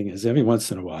what the ending is every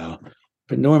once in a while,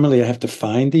 but normally I have to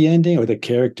find the ending, or the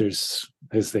characters,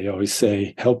 as they always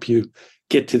say, help you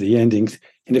get to the endings.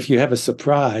 And if you have a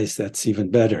surprise, that's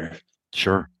even better.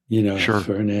 Sure.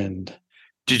 For an end.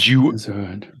 Did you,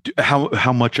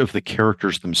 how much of the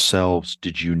characters themselves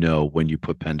did you know when you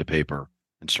put pen to paper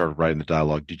and started writing the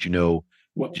dialogue? Did you know,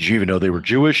 did you even know they were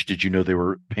Jewish? Did you know they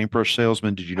were paintbrush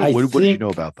salesmen? Did you know, what did you know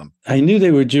about them? I knew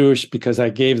they were Jewish because I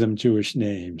gave them Jewish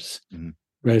names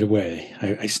right away.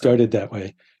 I started that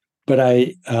way. But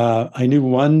I knew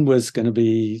one was going to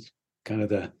be kind of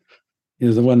the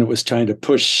one that was trying to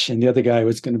push, and the other guy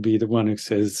was going to be the one who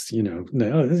says, no,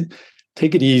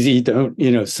 take it easy,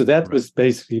 don't, so that was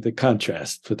basically the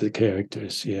contrast for the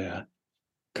characters. Yeah.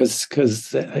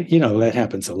 Because that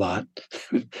happens a lot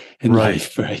in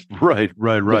life, right? Right.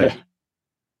 Yeah.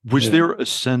 Was there a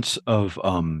sense of,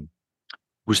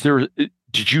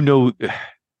 did you know,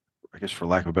 I guess for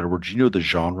lack of a better word, did you know the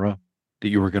genre that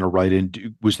you were going to write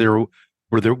in?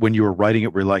 Were there, when you were writing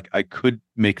it, were you like, I could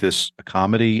make this a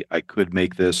comedy, I could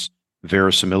make this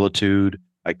verisimilitude,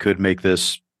 I could make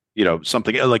this,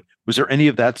 something like, was there any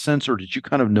of that sense, or did you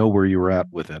kind of know where you were at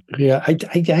with it? Yeah, I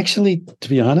actually, to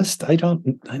be honest, I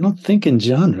don't think in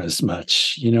genres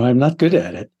much. I'm not good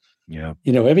at it. Yeah.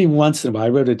 Every once in a while, I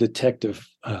wrote a detective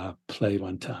play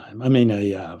one time. I mean,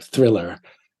 a thriller,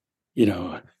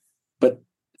 but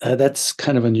that's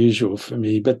kind of unusual for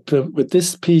me. But with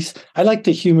this piece, I like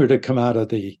the humor to come out of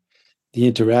the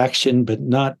interaction, but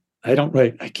not,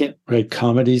 I can't write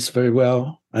comedies very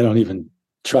well. I don't even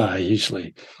try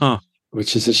usually,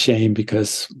 which is a shame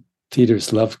because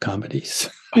theaters love comedies.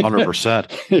 100%,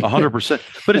 100%.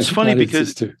 But it's funny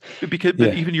because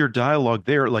but even your dialogue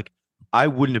there, like, I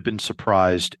wouldn't have been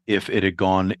surprised if it had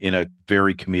gone in a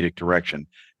very comedic direction,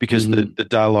 because the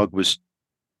dialogue was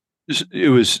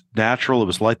natural. It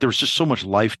was light. There was just so much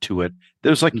life to it. There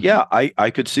was like,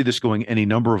 I could see this going any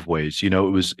number of ways. It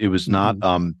was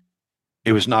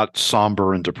not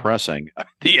somber and depressing.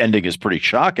 The ending is pretty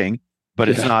shocking, but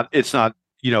it's not,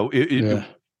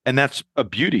 and that's a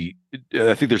beauty.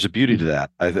 I think there's a beauty to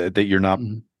that, that you're not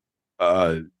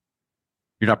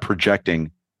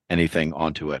projecting anything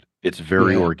onto it. It's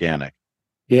very organic.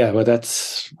 Yeah. Well,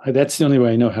 that's the only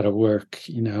way I know how to work.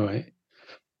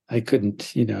 I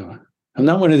couldn't, I'm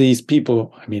not one of these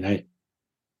people. I mean,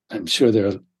 I'm sure there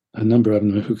are a number of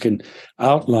them who can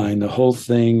outline the whole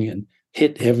thing and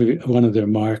hit every one of their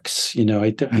marks.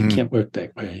 I can't work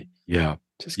that way. Yeah.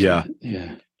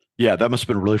 Yeah. That must have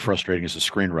been really frustrating as a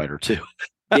screenwriter too.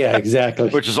 Yeah, exactly.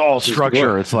 Which is all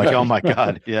structure. It's like, oh my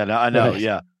God. Yeah, no, I know. Right.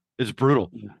 Yeah. It's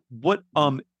brutal. Yeah. What,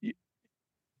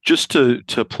 just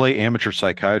to play amateur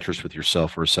psychiatrist with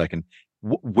yourself for a second,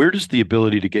 where does the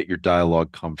ability to get your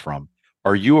dialogue come from?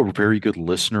 Are you a very good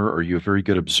listener? Are you a very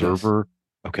good observer?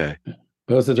 Yes. Okay.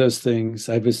 Both of those things.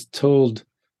 I was told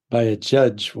by a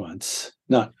judge once,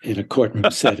 not in a courtroom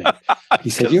setting.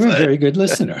 He said, "You're a very good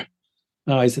listener."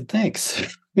 Oh, I said,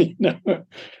 "Thanks."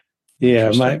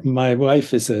 Yeah, my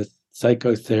wife is a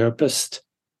psychotherapist,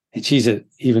 and she's an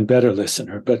even better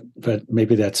listener. But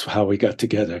maybe that's how we got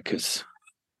together, because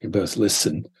we both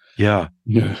listen. Yeah.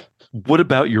 Yeah. What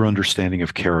about your understanding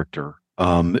of character?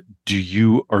 Are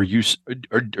you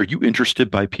interested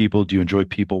by people? Do you enjoy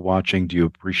people watching? Do you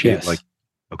appreciate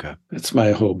Okay. That's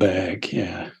my whole bag.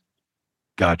 Yeah.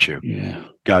 Got you. Yeah.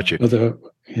 Got you. Although,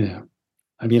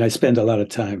 I mean, I spend a lot of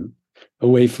time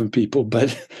away from people,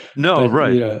 but No, but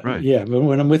right, right. yeah. But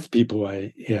when I'm with people,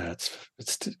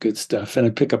 it's good stuff, and I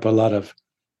pick up a lot of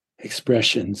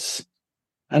expressions.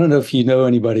 I don't know if you know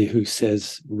anybody who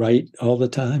says "right" all the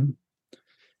time.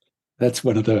 That's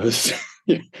one of those.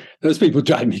 Those people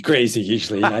drive me crazy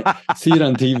usually, and I see it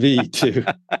on TV too.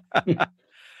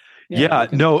 Yeah,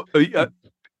 no.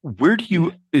 Where do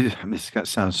you? Yeah. I mean, this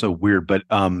sounds so weird, but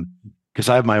because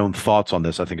I have my own thoughts on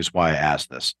this, I think is why I asked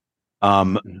this.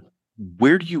 Um,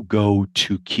 where do you go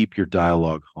to keep your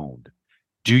dialogue honed?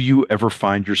 Do you ever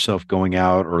find yourself going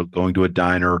out or going to a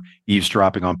diner,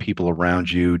 eavesdropping on people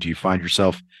around you? Do you find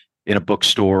yourself in a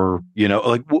bookstore?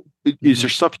 Like, is there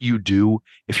stuff you do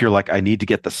if you're like, I need to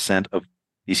get the scent of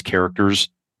these characters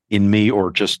in me,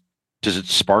 or just does it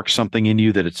spark something in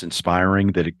you that it's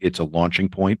inspiring, that it's a launching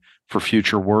point for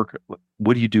future work?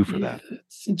 What do you do for that?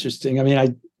 It's interesting. I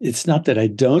mean, it's not that I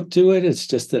don't do it. It's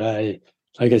just that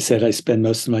like I said, I spend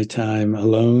most of my time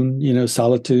alone.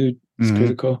 Solitude is Mm-hmm.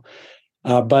 critical.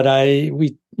 But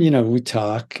we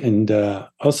talk, and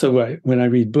also when I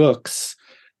read books,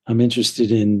 I'm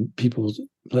interested in people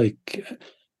like,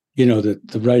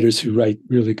 the writers who write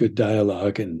really good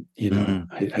dialogue, and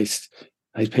Mm-hmm.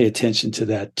 I pay attention to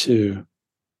that too.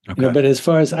 Okay. But as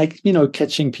far as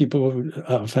catching people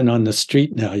often on the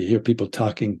street now, you hear people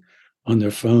talking on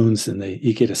their phones, and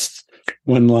you get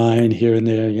one line here and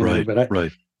there, Right. But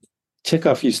Right.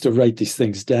 Chekhov used to write these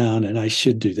things down, and I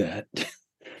should do that.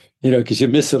 Because you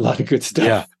miss a lot of good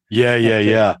stuff.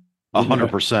 Yeah.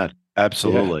 100%.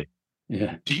 Absolutely.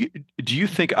 Yeah. Do you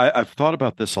think I've thought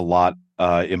about this a lot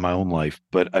in my own life,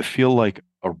 but I feel like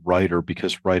a writer,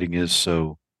 because writing is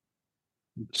so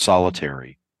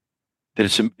solitary,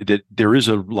 that there is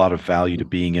a lot of value to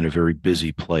being in a very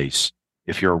busy place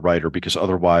if you're a writer, because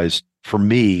otherwise, for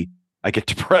me, I get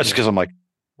depressed because I'm like,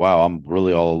 wow, I'm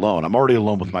really all alone. I'm already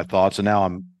alone with my thoughts, and now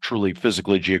I'm truly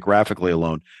physically, geographically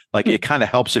alone. Like, it kind of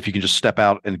helps if you can just step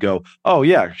out and go, oh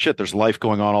yeah, shit, there's life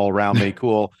going on all around me.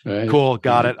 Cool. Right. Cool.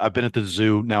 Got it. I've been at the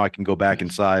zoo. Now I can go back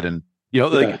inside. And,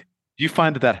 like, do you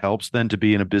find that helps then to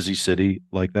be in a busy city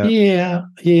like that? Yeah.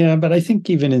 But I think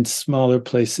even in smaller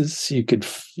places,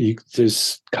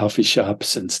 there's coffee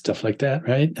shops and stuff like that,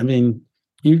 right? I mean,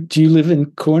 do you live in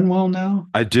Cornwall now?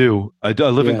 I do. I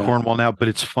live in Cornwall now, but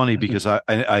it's funny because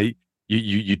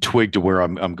you twigged to where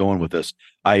I'm going with this.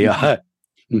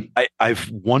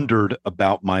 I've wondered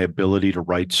about my ability to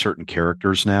write certain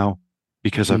characters now,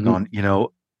 because I've gone,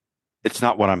 it's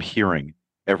not what I'm hearing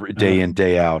every day in,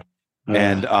 day out.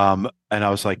 And I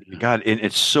was like, God,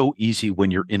 it's so easy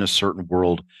when you're in a certain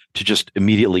world to just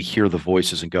immediately hear the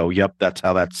voices and go, yep, that's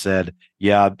how that's said.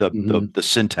 Yeah, the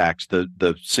syntax,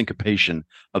 the syncopation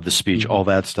of the speech, all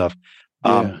that stuff.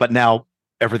 But now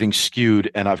everything's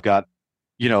skewed, and I've got,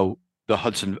 the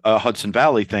Hudson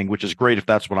Valley thing, which is great if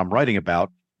that's what I'm writing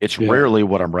about. It's rarely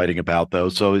what I'm writing about, though.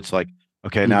 So it's like,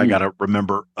 okay, now I got to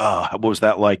remember, what was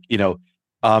that like?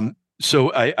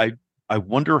 So I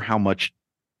wonder how much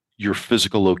your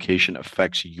physical location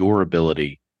affects your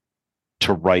ability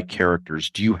to write characters.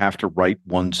 Do you have to write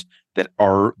ones that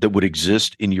would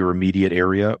exist in your immediate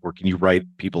area, or can you write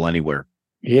people anywhere?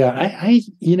 Yeah,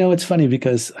 it's funny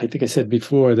because I think I said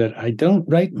before that I don't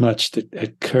write much that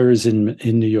occurs in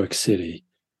New York City.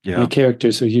 Yeah. My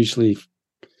characters are usually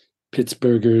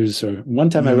Pittsburghers, or one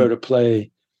time I wrote a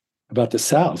play about the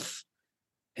South,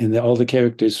 and all the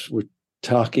characters were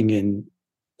talking in,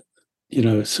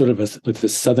 sort of with a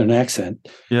Southern accent.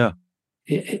 Yeah.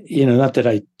 Not that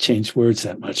I changed words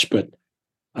that much, but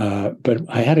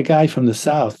I had a guy from the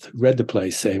South who read the play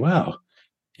say, wow,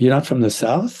 you're not from the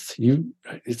South?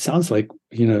 It sounds like,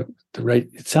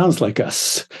 it sounds like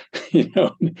us. He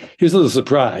was a little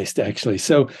surprised, actually.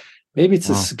 So maybe it's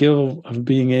a skill of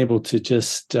being able to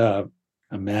just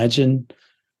imagine,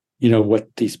 what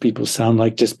these people sound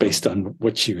like just based on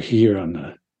what you hear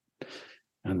on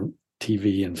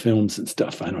TV and films and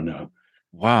stuff. I don't know.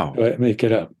 Wow. I make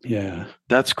it up. Yeah.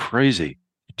 That's crazy.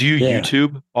 Do you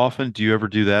YouTube often? Do you ever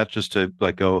do that just to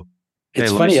like go, hey,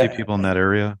 it's let funny, me see people in that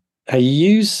area?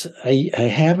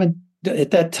 I haven't at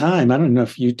that time. I don't know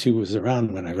if YouTube was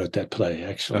around when I wrote that play,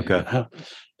 actually. Okay.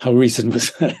 How recent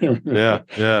was that?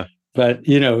 Yeah. But,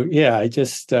 I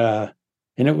just, and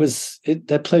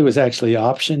that play was actually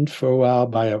optioned for a while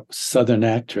by a Southern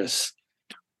actress.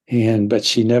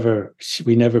 But we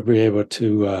never were able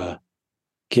to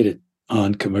get it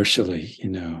on commercially,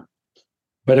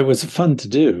 But it was fun to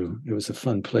do. It was a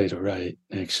fun play to write,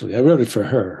 actually. I wrote it for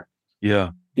her. Yeah.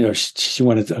 She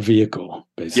wanted a vehicle,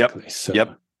 basically.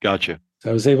 Yep. Gotcha. So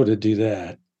I was able to do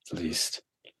that, at least.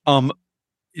 Um,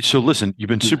 so listen, you've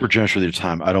been super generous with your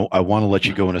time. I want to let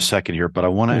you go in a second here, but I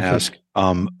want to Okay. ask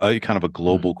a kind of a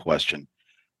global question.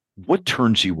 What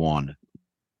turns you on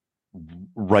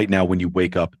right now when you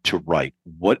wake up to write?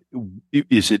 What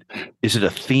is it? Is it a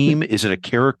theme? Is it a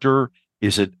character?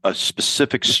 Is it a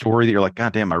specific story that you're like,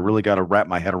 God damn, I really got to wrap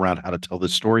my head around how to tell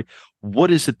this story?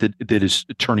 What is it that is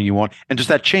turning you on? And does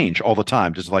that change all the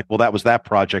time? Just like, well, that was that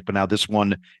project, but now this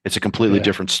one, it's a completely Yeah.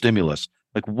 different stimulus.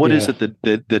 Like, what is Yeah.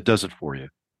 it that does it for you?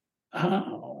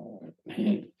 Oh,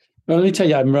 well, let me tell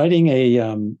you, I'm writing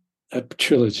a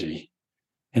trilogy,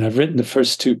 and I've written the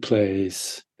first two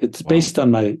plays. It's Wow. based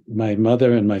on my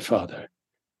mother and my father.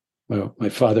 Well, my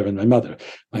father and my mother.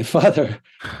 My father,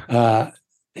 uh,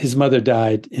 his mother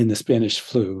died in the Spanish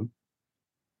flu,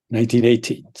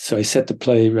 1918. So I set the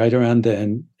play right around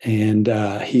then, and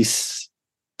his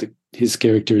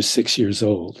character is 6 years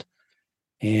old,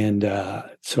 and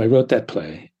so I wrote that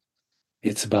play.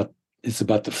 It's about it's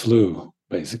about the flu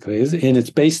basically, and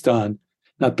it's based on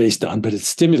not based on, but it's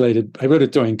stimulated. I wrote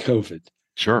it during COVID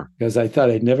Sure. because I thought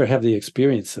I'd never have the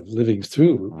experience of living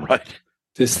through Right.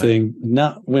 this Right. thing.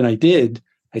 Not when I did,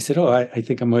 I said, "Oh, I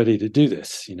think I'm ready to do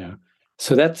this."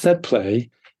 So that's that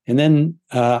play, and then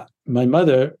my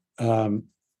mother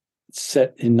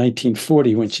set in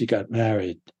 1940 when she got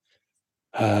married,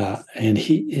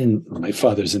 and my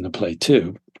father's in the play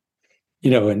too.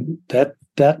 And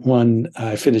that one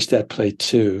I finished that play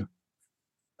too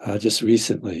just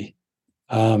recently,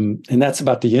 and that's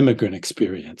about the immigrant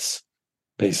experience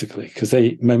basically because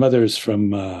my mother is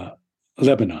from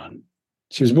Lebanon.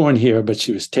 She was born here, but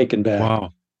she was taken back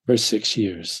Wow. for 6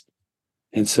 years,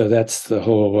 and so that's the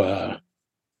whole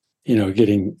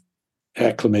getting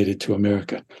acclimated to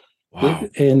America. Wow.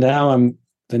 And now I'm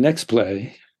the next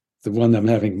play, the one I'm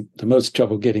having the most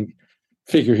trouble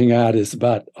figuring out is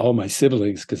about all my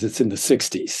siblings because it's in the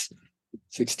 60s,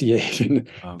 68, and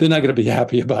they're not going to be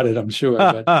happy about it, I'm sure.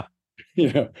 But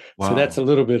so that's Wow. a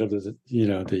little bit of the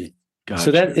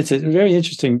so that Gotcha. it's a very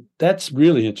interesting. That's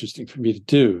really interesting for me to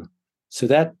do. So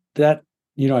that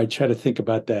I try to think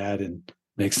about that and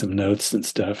make some notes and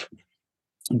stuff.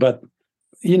 But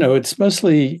it's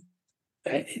mostly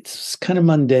it's kind of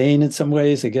mundane in some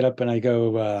ways. I get up and I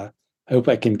go, I hope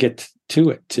I can get to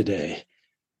it today,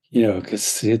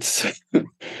 because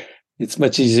it's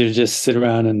much easier to just sit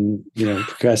around and,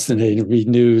 procrastinate and read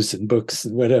news and books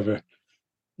and whatever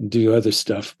and do other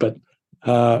stuff. But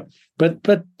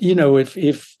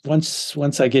if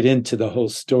once I get into the whole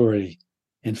story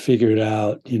and figure it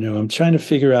out, I'm trying to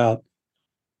figure out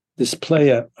this play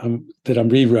that I'm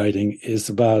rewriting is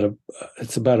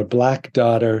it's about a black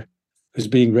daughter who's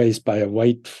being raised by a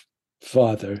white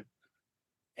father,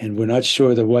 and we're not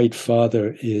sure the white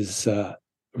father is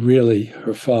really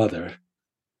her father.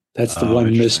 That's the Oh, one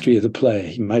interesting. mystery of the play.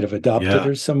 He might have adopted Yeah.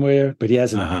 her somewhere, but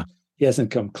Uh-huh. he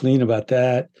hasn't come clean about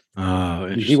that. Oh,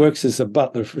 And he interesting. works as a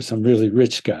butler for some really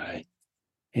rich guy,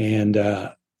 and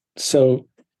so.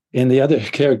 And the other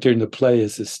character in the play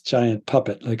is this giant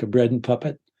puppet, like a bread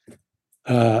puppet,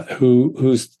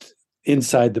 who's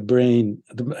inside the brain,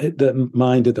 the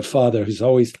mind of the father, who's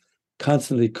always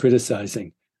constantly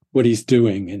criticizing what he's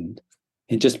doing and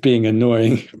just being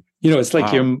annoying. It's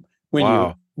like Wow.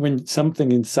 Wow. when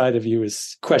something inside of you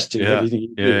is questioning Yeah. everything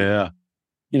you Yeah.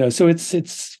 do. Yeah. So it's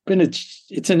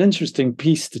an interesting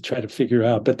piece to try to figure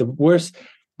out. But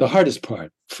the hardest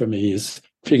part for me is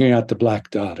figuring out the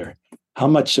black daughter. How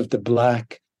much of the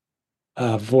black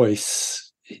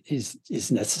voice is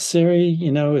necessary,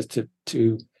 is to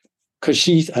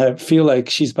because I feel like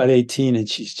she's about 18 and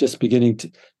she's just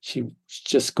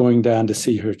going down to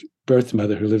see her birth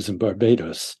mother who lives in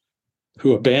Barbados,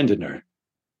 who abandoned her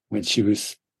when she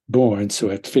was born. So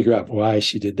I have to figure out why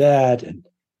she did that. And,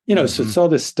 so Hmm. it's all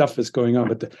this stuff is going on.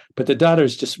 But the daughter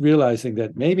is just realizing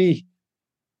that maybe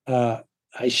I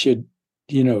should,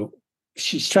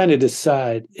 she's trying to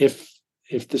decide if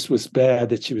this was bad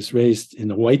that she was raised in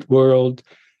the white world,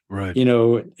 Right.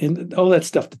 and all that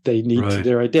stuff that they need to Right.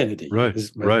 their identity. Right.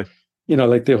 Right.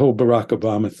 Like the whole Barack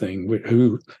Obama thing. Right.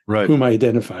 Who am I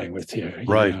identifying with here?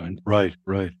 Right. Right.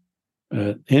 Right.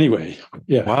 Anyway,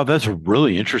 yeah, Wow, that's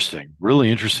really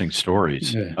interesting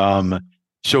stories. yeah,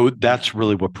 So that's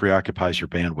really what preoccupies your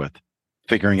bandwidth,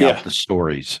 figuring out yeah. the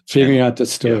stories. Figuring And out the yeah,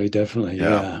 story, definitely.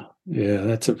 yeah, Yeah, yeah,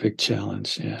 that's a big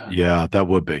challenge. Yeah, yeah, that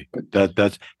would be. but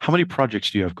That's how many projects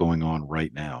do you have going on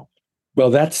right now? well,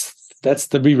 that's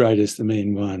the rewrite is the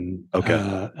main one. Okay.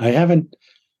 I haven't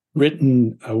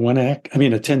written a one act. I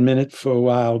mean, a 10-minute for a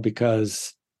while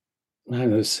because I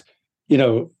was,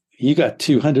 you got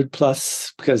 200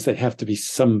 plus because they have to be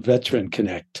some veteran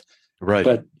connect, Right.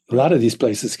 but a Right. lot of these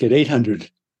places get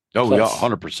 800 Oh yeah, plus.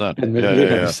 100%. And Yeah, you yeah,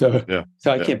 know, yeah, so yeah,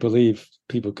 so I yeah. can't believe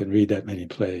people can read that many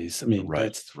plays. I mean, Right,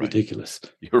 that's right. ridiculous.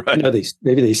 You're You right. know, they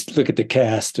maybe they look at the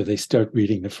cast or they start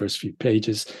reading the first few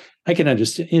pages. I can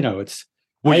understand. You know, it's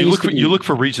Well, I used to you be look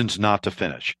for reasons not to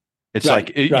finish. It's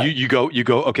like right, right. you go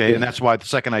okay, and Yeah, that's why the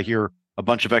second I hear a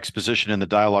bunch of exposition in the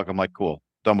dialogue, I'm like, cool,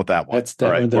 done with that one. that's All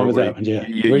that right, one. Done with that one. Yeah, where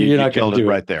you're you not going to killed it do it.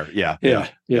 right there. Yeah, yeah, Yeah,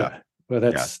 yeah, yeah. Well, yeah.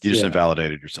 that's You just yeah.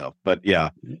 invalidated yourself. But yeah,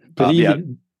 But yeah,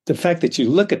 even the fact that you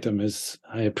look at them is,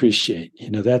 I appreciate. You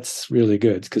know, that's really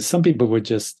good because some people would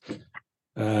just,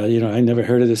 you know, I never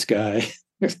heard of this guy.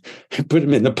 Put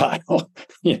him in the pile.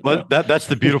 You well, know. that's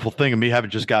the beautiful thing of me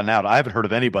having just gotten out. I haven't heard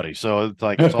of anybody, so it's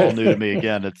like it's all new to me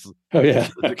again. Oh yeah.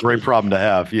 It's a great Okay. problem to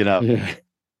have, you know. Yeah.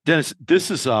 Dennis, this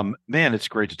is man, it's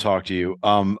great to talk to you.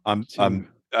 Too.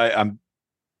 I'm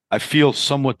I feel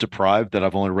somewhat deprived that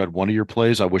I've only read one of your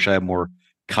plays. I wish I had more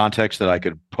context that I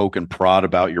could poke and prod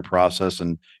about your process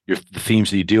and the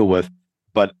themes that you deal with.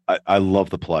 But I love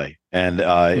the play, and it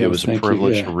Well, was a thank you.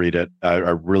 privilege to Yeah. read it. I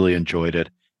really enjoyed it,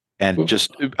 and Well,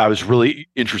 just I was really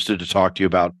interested to talk to you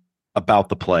about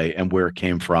the play and where it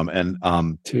came from. And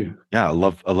too. yeah, I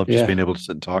love just Yeah. being able to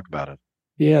sit and talk about it.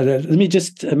 Yeah. Let me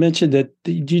just mention that.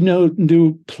 Do you know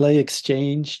New Play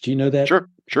Exchange? Do you know that? Sure,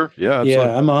 sure, yeah, Yeah,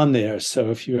 absolutely. I'm on there. So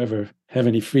if you ever have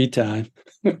any free time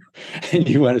and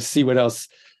you want to see what else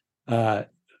uh,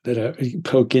 you can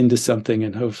poke into something,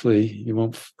 and hopefully you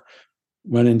won't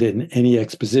run into any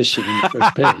exposition in the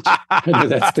first page. I know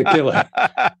that's the killer.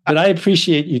 But I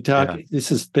appreciate you Yeah. talking. This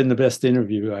has been the best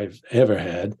interview I've ever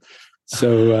had.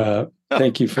 So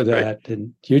thank you for Great. that.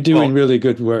 And you're doing Well, really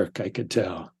good work, I could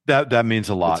tell. that means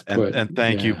a It's lot, good. and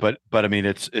thank you. Yeah. But I mean,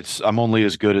 it's I'm only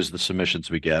as good as the submissions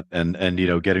we get, and you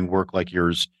know, getting work like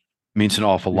yours means an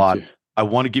awful Thank lot. you. I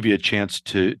want to give you a chance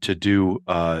to do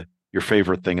your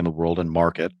favorite thing in the world and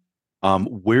market.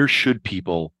 Where should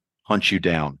people hunt you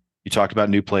down? You talked about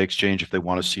New Play Exchange if they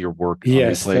want to see your work on New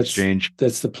Yes, Play Exchange.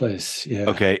 that's the place. Yeah.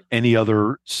 Okay. Any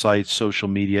other sites, social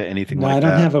media, anything No, I like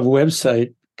don't that? have a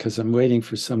website because I'm waiting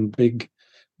for some big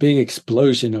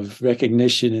explosion of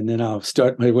recognition, and then I'll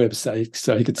start my website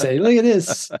so I could say, "Look at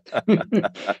this."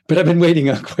 But I've been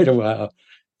waiting on quite a while,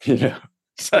 you know.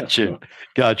 Got you. So,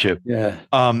 Got you. yeah,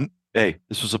 Hey,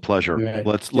 this was a pleasure. right.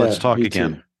 Let's Yeah, talk me too.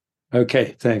 again.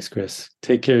 Okay, thanks, Chris.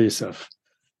 Take care of yourself.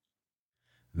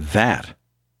 That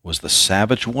was the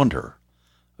savage wonder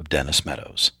of Dennis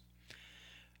Meadows.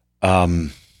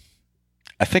 Um,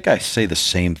 I think I say the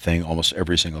same thing almost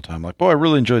every single time. Like, boy, I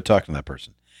really enjoyed talking to that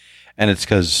person, and it's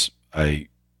because I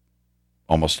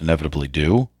almost inevitably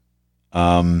do.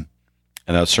 And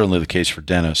that's certainly the case for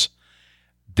Dennis.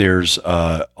 There's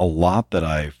a lot that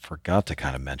I forgot to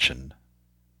kind of mention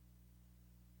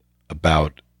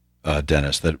about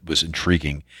Dennis that was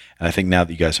intriguing, and I think now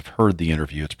that you guys have heard the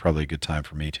interview, it's probably a good time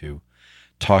for me to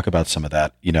talk about some of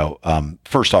that. You know,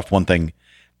 first off, one thing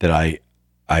that I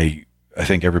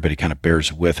think everybody kind of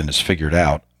bears with and has figured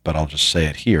out, but I'll just say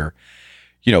it here.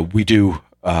 You know, we do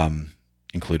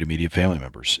include immediate family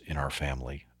members in our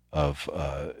family of,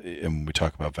 and when we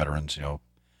talk about veterans, you know,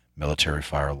 military,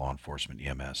 fire, law enforcement,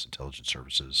 EMS, intelligence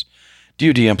services,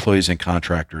 DoD employees and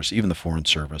contractors, even the Foreign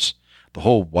Service, the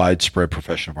whole widespread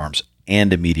profession of arms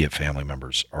and immediate family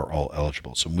members are all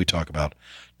eligible. So when we talk about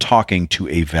talking to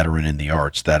a veteran in the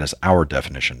arts, that is our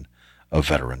definition of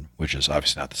veteran, which is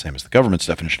obviously not the same as the government's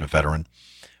definition of veteran.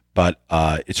 But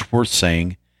it's worth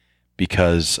saying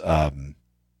because,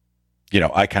 you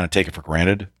know, I kind of take it for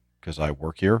granted because I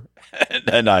work here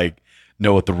and I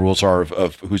know what the rules are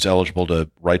of who's eligible to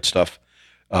write stuff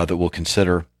that we'll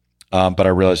consider. But I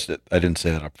realized that I didn't say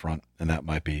that up front, and that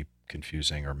might be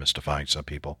confusing or mystifying some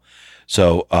people.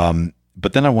 So,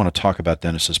 but then I want to talk about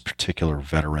Dennis's particular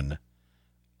veteran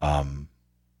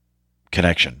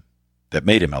connection that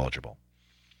made him eligible.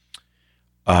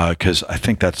 Because I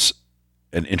think that's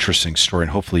an interesting story,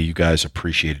 and hopefully you guys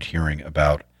appreciated hearing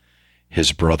about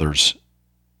his brother's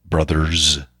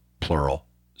plural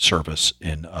service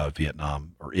in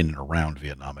Vietnam, or in and around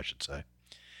Vietnam, I should say,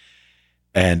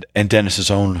 and Dennis's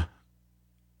own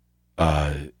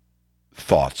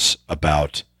thoughts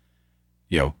about,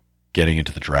 you know, getting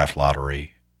into the draft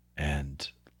lottery and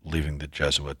leaving the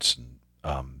Jesuits and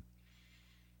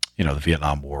you know, the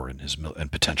Vietnam War and his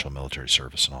and potential military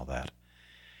service and all that.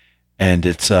 And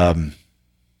it's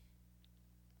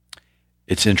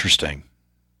interesting.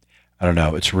 I don't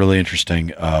know. It's really interesting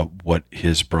what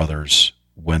his brothers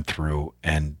went through,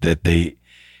 and that it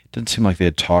didn't seem like they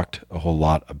had talked a whole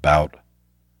lot about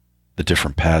the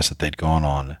different paths that they'd gone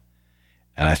on.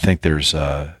 And I think there's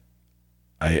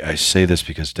I say this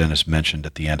because Dennis mentioned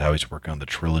at the end how he's working on the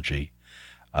trilogy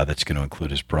that's going to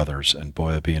include his brothers, and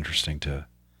boy, it'd be interesting to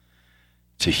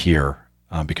to hear,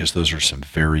 because those are some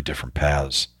very different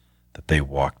paths that they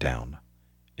walked down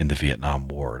in the Vietnam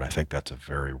War. And I think that's a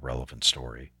very relevant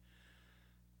story.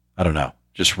 I don't know,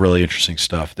 just really interesting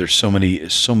stuff. There's so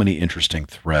many interesting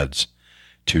threads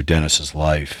to Dennis's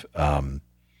life. Yeah,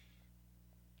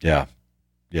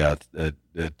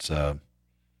 it's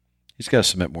he's got to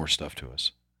submit more stuff to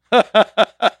us.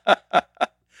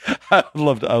 I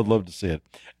would love to see it.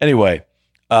 Anyway,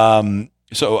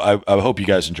 so I hope you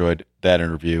guys enjoyed that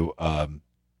interview.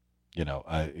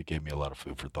 It gave me a lot of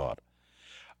food for thought.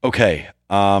 Okay,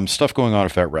 stuff going on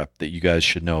at VetRep that you guys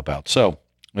should know about. So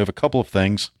we have a couple of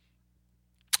things.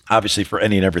 Obviously, for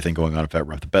any and everything going on at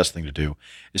VetRep, the best thing to do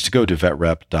is to go to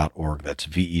vetrep.org. That's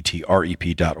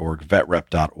vetrep.org,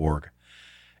 vetrep.org.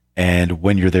 And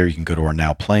when you're there, you can go to our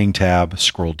Now Playing tab,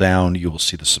 scroll down, you will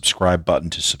see the subscribe button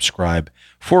to subscribe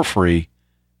for free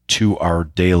to our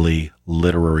daily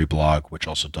literary blog, which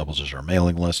also doubles as our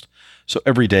mailing list. So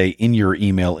every day in your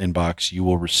email inbox, you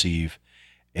will receive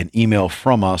an email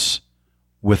from us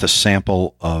with a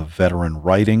sample of veteran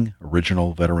writing,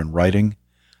 original veteran writing,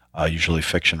 usually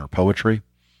fiction or poetry.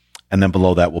 And then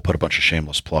below that, we'll put a bunch of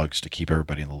shameless plugs to keep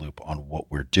everybody in the loop on what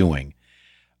we're doing.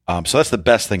 So that's the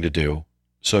best thing to do.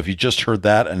 So if you just heard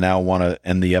that and now want to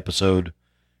end the episode,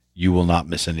 you will not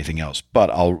miss anything else. But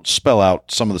I'll spell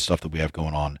out some of the stuff that we have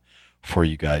going on for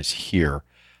you guys here.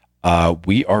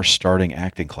 We are starting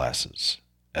acting classes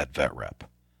at VetRep.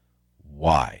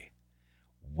 Why?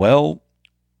 Well,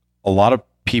 a lot of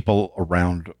people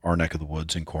around our neck of the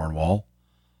woods in Cornwall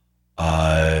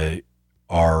have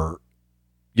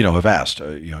asked,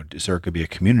 is there going to be a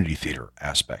community theater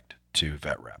aspect to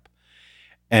VetRep?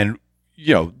 And,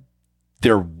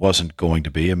 there wasn't going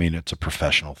to be. I mean, it's a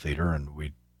professional theater and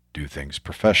we do things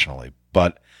professionally.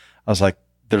 But I was like,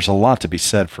 there's a lot to be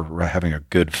said for having a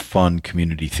good, fun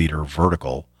community theater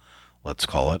vertical, let's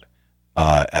call it,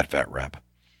 at VetRep.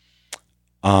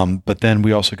 But then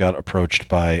we also got approached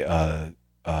by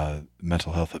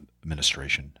Mental Health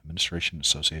Administration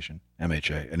Association,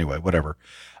 MHA, anyway, whatever,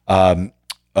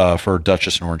 for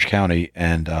Dutchess and Orange County.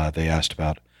 And they asked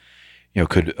about,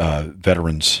 could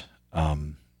veterans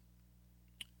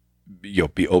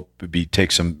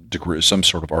take some degree, some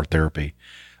sort of art therapy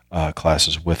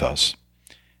classes with us.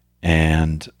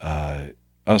 And I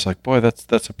was like, boy,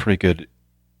 that's a pretty good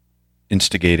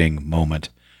instigating moment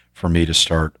for me to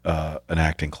start an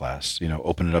acting class,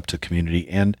 open it up to community,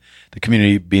 and the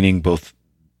community meaning both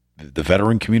the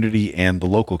veteran community and the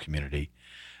local community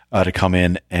to come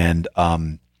in and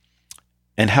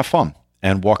have fun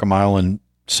and walk a mile in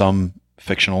some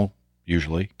fictional,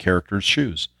 usually, characters'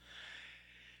 shoes.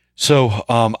 So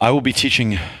I will be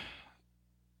teaching,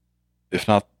 if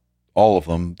not all of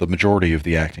them, the majority of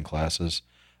the acting classes.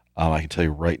 I can tell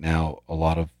you right now, a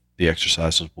lot of the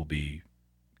exercises will be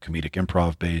comedic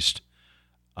improv based.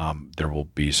 There will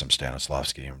be some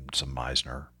Stanislavski and some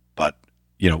Meisner, but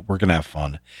we're going to have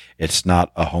fun. It's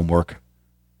not a homework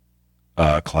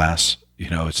class.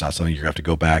 It's not something you're going to have to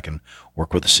go back and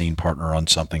work with a scene partner on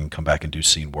something and come back and do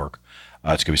scene work.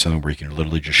 It's going to be something where you can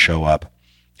literally just show up,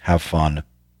 have fun,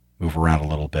 move around a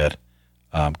little bit,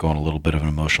 go on a little bit of an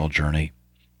emotional journey,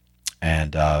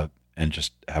 and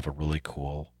just have a really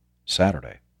cool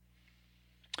Saturday.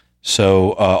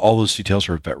 So all those details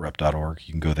are at vetrep.org.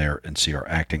 You can go there and see our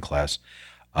acting class.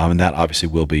 And that obviously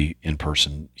will be in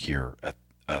person here.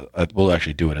 We'll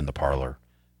actually do it in the parlor,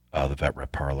 the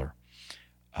VetRep parlor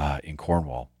in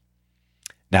Cornwall.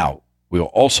 Now, we'll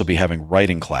also be having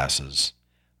writing classes.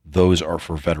 Those are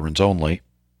for veterans only.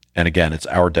 And again, it's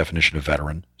our definition of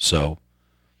veteran. So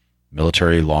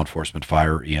military, law enforcement,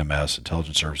 fire, EMS,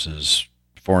 intelligence services,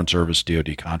 foreign service,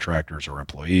 DoD contractors or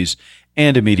employees,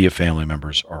 and immediate family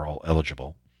members are all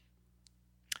eligible.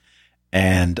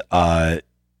 And that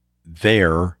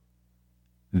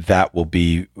will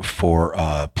be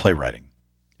for playwriting.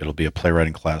 It'll be a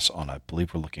playwriting class on, I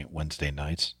believe we're looking at Wednesday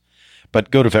nights.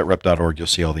 But go to vetrep.org. You'll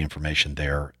see all the information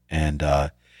there. And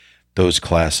those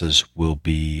classes will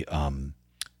be,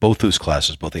 both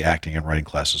the acting and writing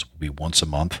classes will be once a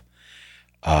month.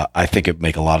 I think it would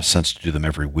make a lot of sense to do them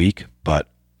every week, but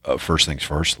first things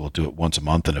first, we'll do it once a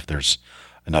month. And if there's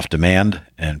enough demand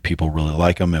and people really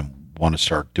like them and want to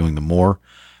start doing them more,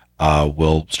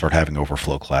 we'll start having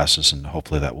overflow classes, and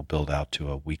hopefully that will build out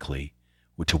to weekly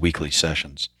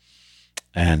sessions.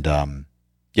 And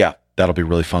that'll be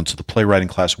really fun. So the playwriting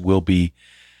class will be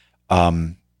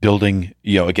building.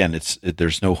 Again,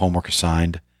 there's no homework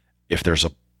assigned. If there's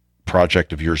a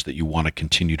project of yours that you want to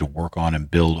continue to work on and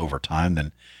build over time,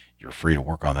 then you're free to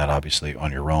work on that, obviously,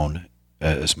 on your own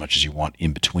as much as you want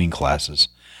in between classes.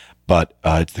 But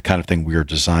it's the kind of thing we are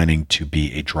designing to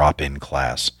be a drop-in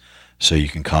class. so you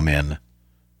can come in,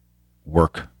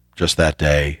 work just that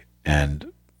day,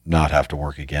 and not have to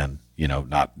work again.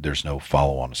 There's no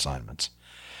follow-on assignments.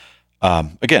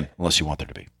 Again, unless you want there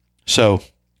to be. So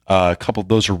a couple,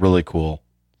 those are really cool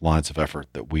lines of effort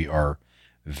that we are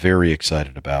very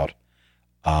excited about.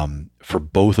 For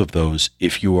both of those,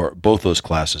 both those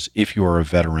classes, if you are a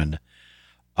veteran,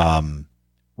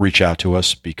 reach out to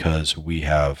us, because we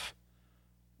have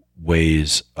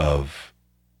ways of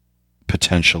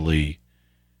potentially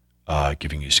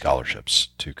giving you scholarships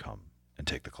to come and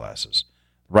take the classes.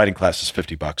 The writing class is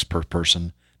 $50 per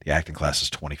person. The acting class is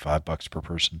 $25 per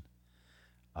person.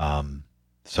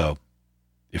 So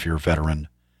if you're a veteran,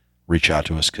 reach out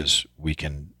to us, because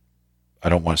I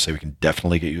don't want to say we can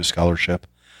definitely get you a scholarship,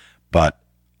 but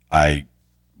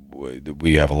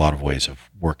we have a lot of ways of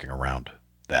working around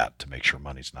that to make sure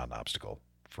money's not an obstacle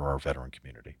for our veteran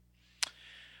community.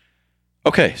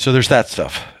 Okay, so there's that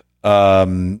stuff.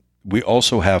 We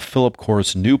also have Philip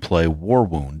Corr's new play, War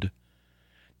Wound,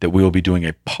 that we will be doing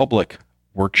a public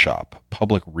workshop,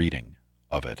 public reading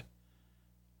of it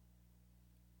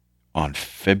on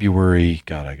February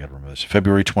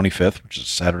 25th, which is a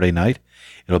Saturday night.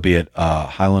 It'll be at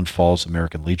Highland Falls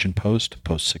American Legion Post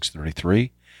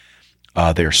 633.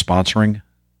 They are sponsoring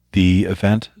the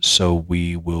event, so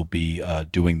we will be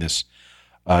doing this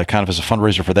kind of as a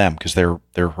fundraiser for them, because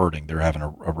they're hurting. They're having a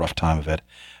rough time of it.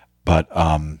 But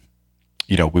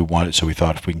we wanted, so we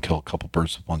thought if we can kill a couple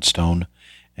birds with one stone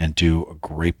and do a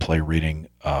great play reading,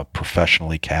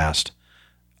 professionally cast,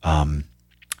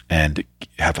 and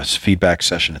have a feedback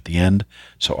session at the end,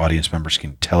 so audience members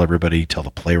can tell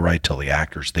the playwright, tell the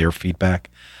actors their feedback.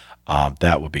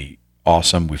 That would be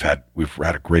awesome. We've had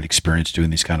a great experience doing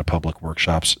these kind of public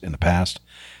workshops in the past,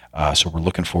 so we're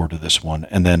looking forward to this one.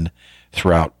 And then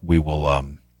throughout, we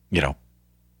will,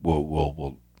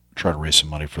 we'll try to raise some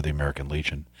money for the American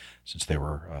Legion, since they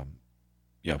were,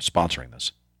 sponsoring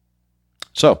this.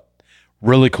 So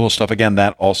really cool stuff. Again,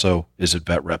 that also is at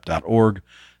vetrep.org.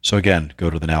 So again, go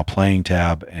to the Now Playing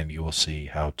tab, and you will see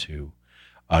how to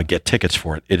get tickets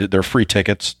for it. They're free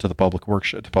tickets to the public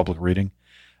workshop, to public reading.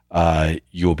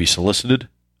 You will be solicited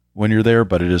when you're there,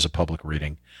 but it is a public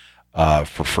reading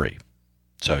for free.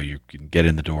 So you can get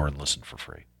in the door and listen for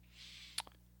free.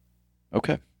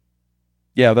 Okay.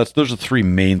 Yeah, those are the three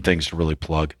main things to really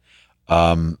plug.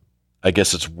 I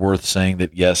guess it's worth saying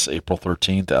that, yes, April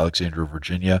 13th, Alexandria,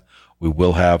 Virginia, we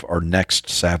will have our next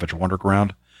Savage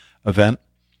Wonderground event.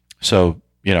 So,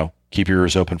 keep your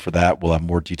ears open for that. We'll have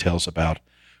more details about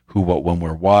who, what, when,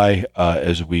 where, why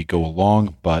as we go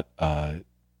along. But,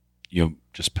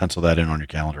 just pencil that in on your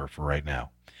calendar for right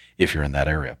now, if you're in that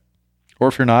area. Or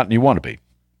if you're not and you want to be,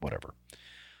 whatever.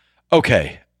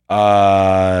 Okay.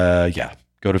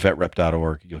 Go to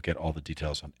vetrep.org. You'll get all the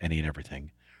details on any and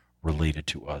everything related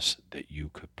to us that you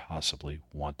could possibly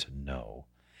want to know.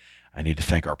 I need to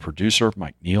thank our producer,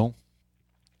 Mike Neal.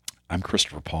 I'm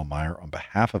Christopher Paul Meyer on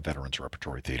behalf of Veterans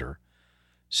Repertory Theater.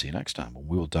 See you next time when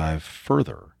we will dive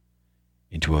further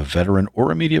into a veteran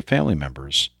or immediate family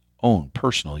member's own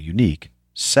personal, unique,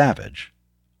 savage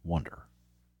wonder.